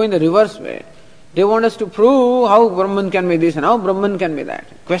they go in the reverse way. They want us to prove how Brahman can be this and how Brahman can be that.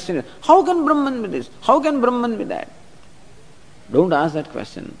 Question is, how can Brahman be this? How can Brahman be that? Don't ask that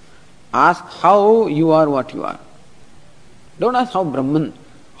question. Ask how you are what you are. Don't ask how Brahman.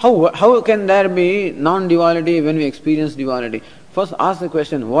 How can there be non-duality when we experience duality? First ask the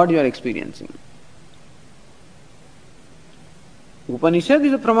question, what you are experiencing. Upanishad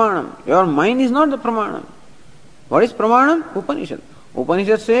is a pramanam. Your mind is not the pramanam. What is pramanam? Upanishad.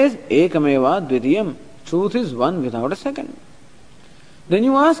 Upanishad says, ekameva dvitiyam. Truth is one without a second. Then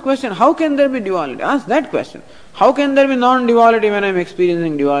you ask question, how can there be duality? Ask that question. How can there be non-duality when I am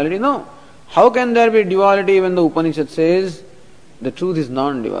experiencing duality? No. How can there be duality when the Upanishad says the truth is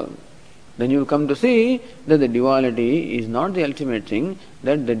non-dual? Then you will come to see that the duality is not the ultimate thing,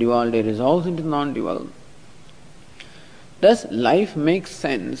 that the duality resolves into non-dual. Thus, life makes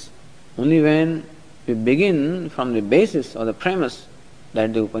sense only when we begin from the basis or the premise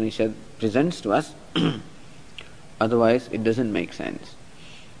that the Upanishad presents to us. Otherwise, it doesn't make sense.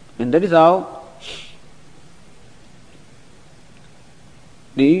 And that is how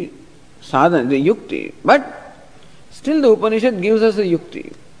the sadhana, the yukti. But still the Upanishad gives us a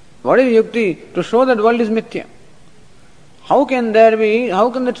yukti. What is yukti? To show that world is mithya. How can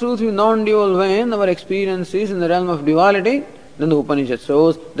the truth be non-dual when our experience is in the realm of duality? Then the Upanishad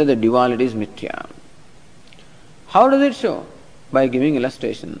shows that the duality is mithya. How does it show? By giving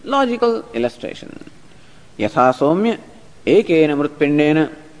illustration, logical illustration. Yatha somya ekena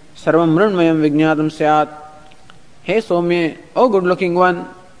mritpindena sarvam mrunmayam vijñātam syāt. Hey Somya, oh good looking one,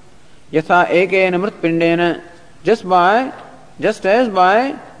 yatha ekena mritpindena, just as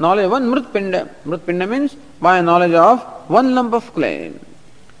by knowledge of one mritpinda. Mritpinda means by knowledge of one lump of clay.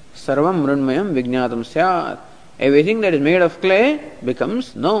 Sarvam mrunmayam vijñātam syāt. Everything that is made of clay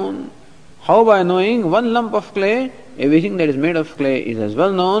becomes known. How by knowing one lump of clay, everything that is made of clay is as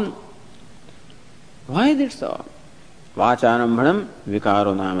well known. Why is it so? Vācārambhanam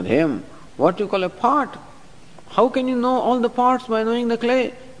vikāro namadheyam. What you call a part? How can you know all the parts by knowing the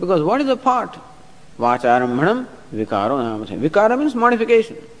clay? Because what is a part? Vācārambhanam vikāro namadheyam. Vikāra means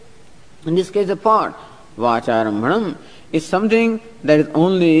modification. In this case, a part. Vācārambhanam is something that is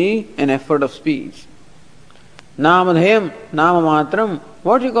only an effort of speech. Namadheyam, namamatram,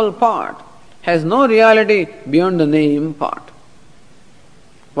 what you call part, has no reality beyond the name part.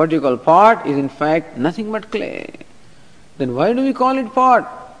 What you call part is in fact nothing but clay. Then why do we call it part?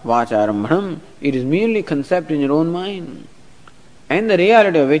 Vācārambhanam, it is merely concept in your own mind. And the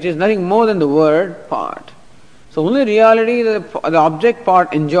reality of which is nothing more than the word part. So only reality that the object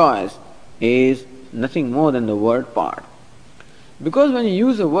part enjoys is nothing more than the word part. Because when you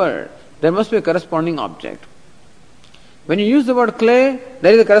use a word, there must be a corresponding object. When you use the word clay,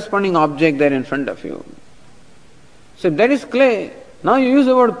 there is a corresponding object there in front of you. So if that is clay, now you use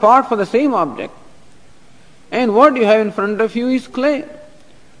the word part for the same object. And what you have in front of you is clay.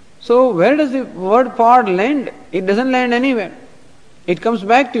 So where does the word part land? It doesn't land anywhere. It comes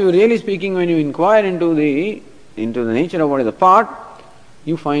back to you, really speaking, when you inquire into the nature of what is the part,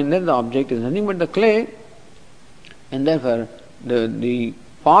 you find that the object is nothing but the clay, and therefore the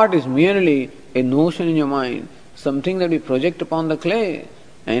part is merely a notion in your mind, something that we project upon the clay,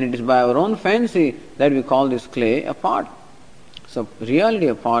 and it is by our own fancy that we call this clay a pot. So reality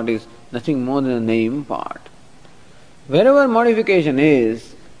a pot is nothing more than a name pot. Wherever modification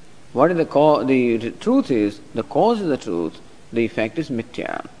is, what is the truth is, the cause is the truth, the effect is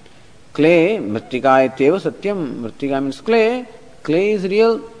mithya. Clay, mrittika ityeva satyam. Mrittika means clay. Clay is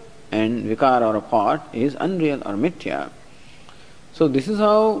real, and vikara or a pot is unreal or mithya. So this is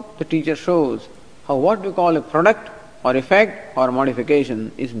how the teacher shows how what we call a product or effect or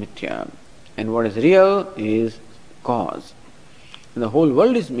modification is mithya, and what is real is cause. And the whole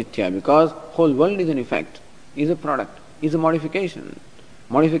world is mithya because whole world is an effect, is a product, is a modification.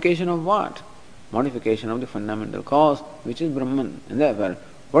 Modification of what? Modification of the fundamental cause, which is Brahman. And therefore,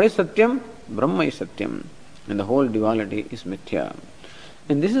 what is Satyam? Brahma is Satyam. And the whole duality is mithya.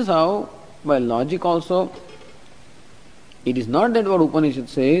 And this is how, by logic also, it is not that what Upanishad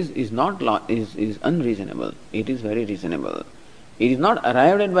says is unreasonable. It is very reasonable. It is not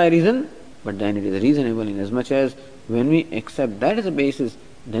arrived at by reason, but then it is reasonable in as much as when we accept that as a basis,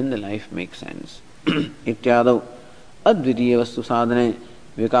 then the life makes sense. Ityadau advitiya vastu sadhane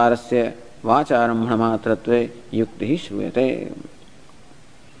vikarasya vacharambhana matratve yukti shruyate.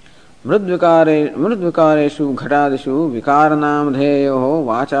 मृद्विकारेषु घटादिषु विकारनामधेयोः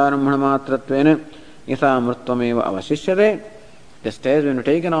वाचारम्भणमात्रत्वेन यथा मृत्वमेव अवशिष्यते. Just as when you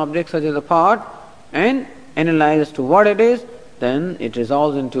take an object such as a pot and analyze as to what it is, then it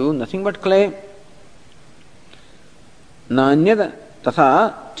resolves into nothing but clay. नान्यत तथा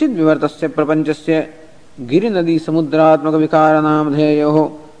चिद्विवर्तस्य प्रपञ्चस्य गिरिनदी समुद्रात्मक विकारनामधेयोः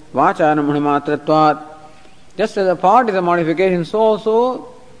वाचारम्भणमात्रत्वात्. Just as a pot is a modification, so also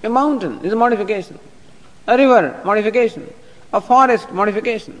a mountain is a modification, a river modification, a forest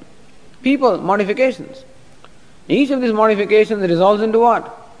modification, people modifications. Each of these modifications resolves into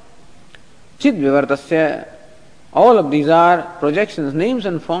what? Chid vivartasya. All of these are projections, names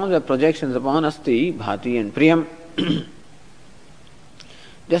and forms of projections upon asti, bhati and priyam.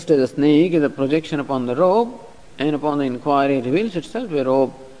 Just as a snake is a projection upon the robe, and upon the inquiry reveals itself to a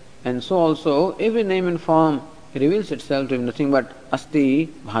robe, and so also every name and form reveals itself to be nothing but asti,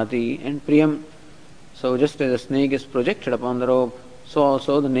 bhati and priyam. So just as a snake is projected upon the robe, so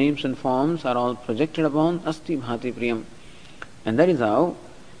also the names and forms are all projected upon asti, bhati, priyam. And that is how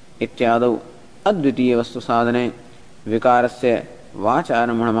ityadau advitiya vastu sadhane vikarasya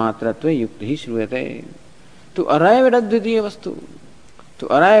vacharambhana matratve yukti shruyate. To arrive at advitiya vastu, to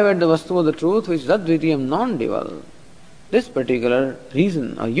arrive at the vastu of the truth which is advitiyam, non-dual, this particular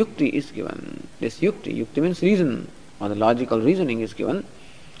reason or yukti is given. This yukti means reason, or the logical reasoning is given.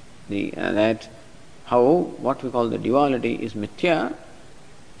 That how what we call the duality is mithya,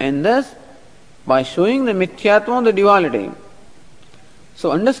 and thus by showing the mithyatvam of the duality,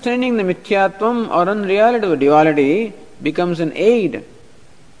 so understanding the mithyatvam or unreality of the duality becomes an aid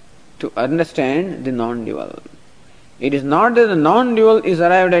to understand the non-dual. It is not that the non-dual is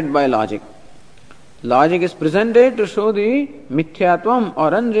arrived at by logic. Logic is presented to show the mithyatvam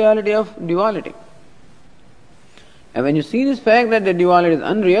or unreality of duality. And when you see this fact that the duality is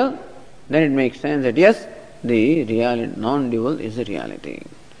unreal, then it makes sense that yes, the reality, non-dual is a reality.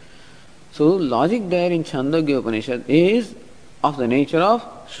 So logic there in Chandogya Upanishad is of the nature of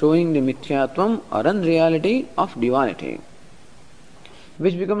showing the mithyatvam or unreality of duality,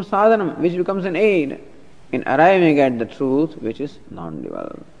 which becomes sadhanam, which becomes an aid in arriving at the truth which is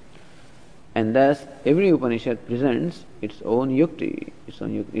non-dual. And thus every Upanishad presents its own yukti,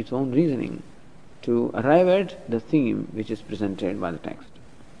 its own reasoning to arrive at the theme which is presented by the text.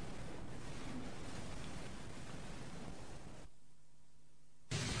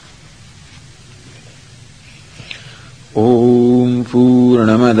 Om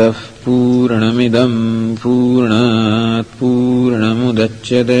Purnamadah Purnamidam Purnat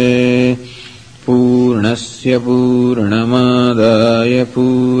Purnamudachyate Purnasya Purnamadaya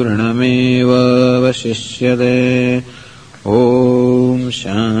Purnameva Vasishyate. Om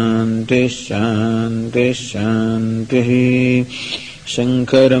Shanti Shanti Shanti.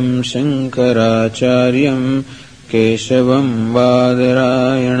 Shankaram Shankaracharyam Keshavam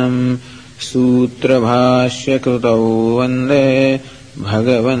Vadarayanam Sutra Bhashya Krutau Vande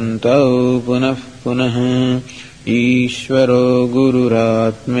Bhagavantau Punah Punah. Ishvaro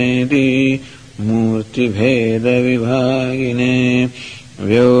Gururatmedi Murti Bheda Vibhagine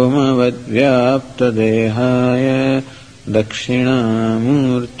Vyomavad Vyapta Dehaya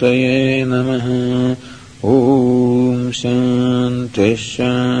Dakshinamurtaye Namaha. Om Shanti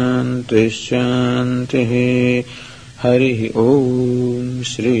Shanti Shanti. Hari Om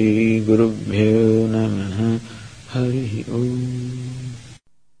Shri Gurubhyo Namaha. Hari Om.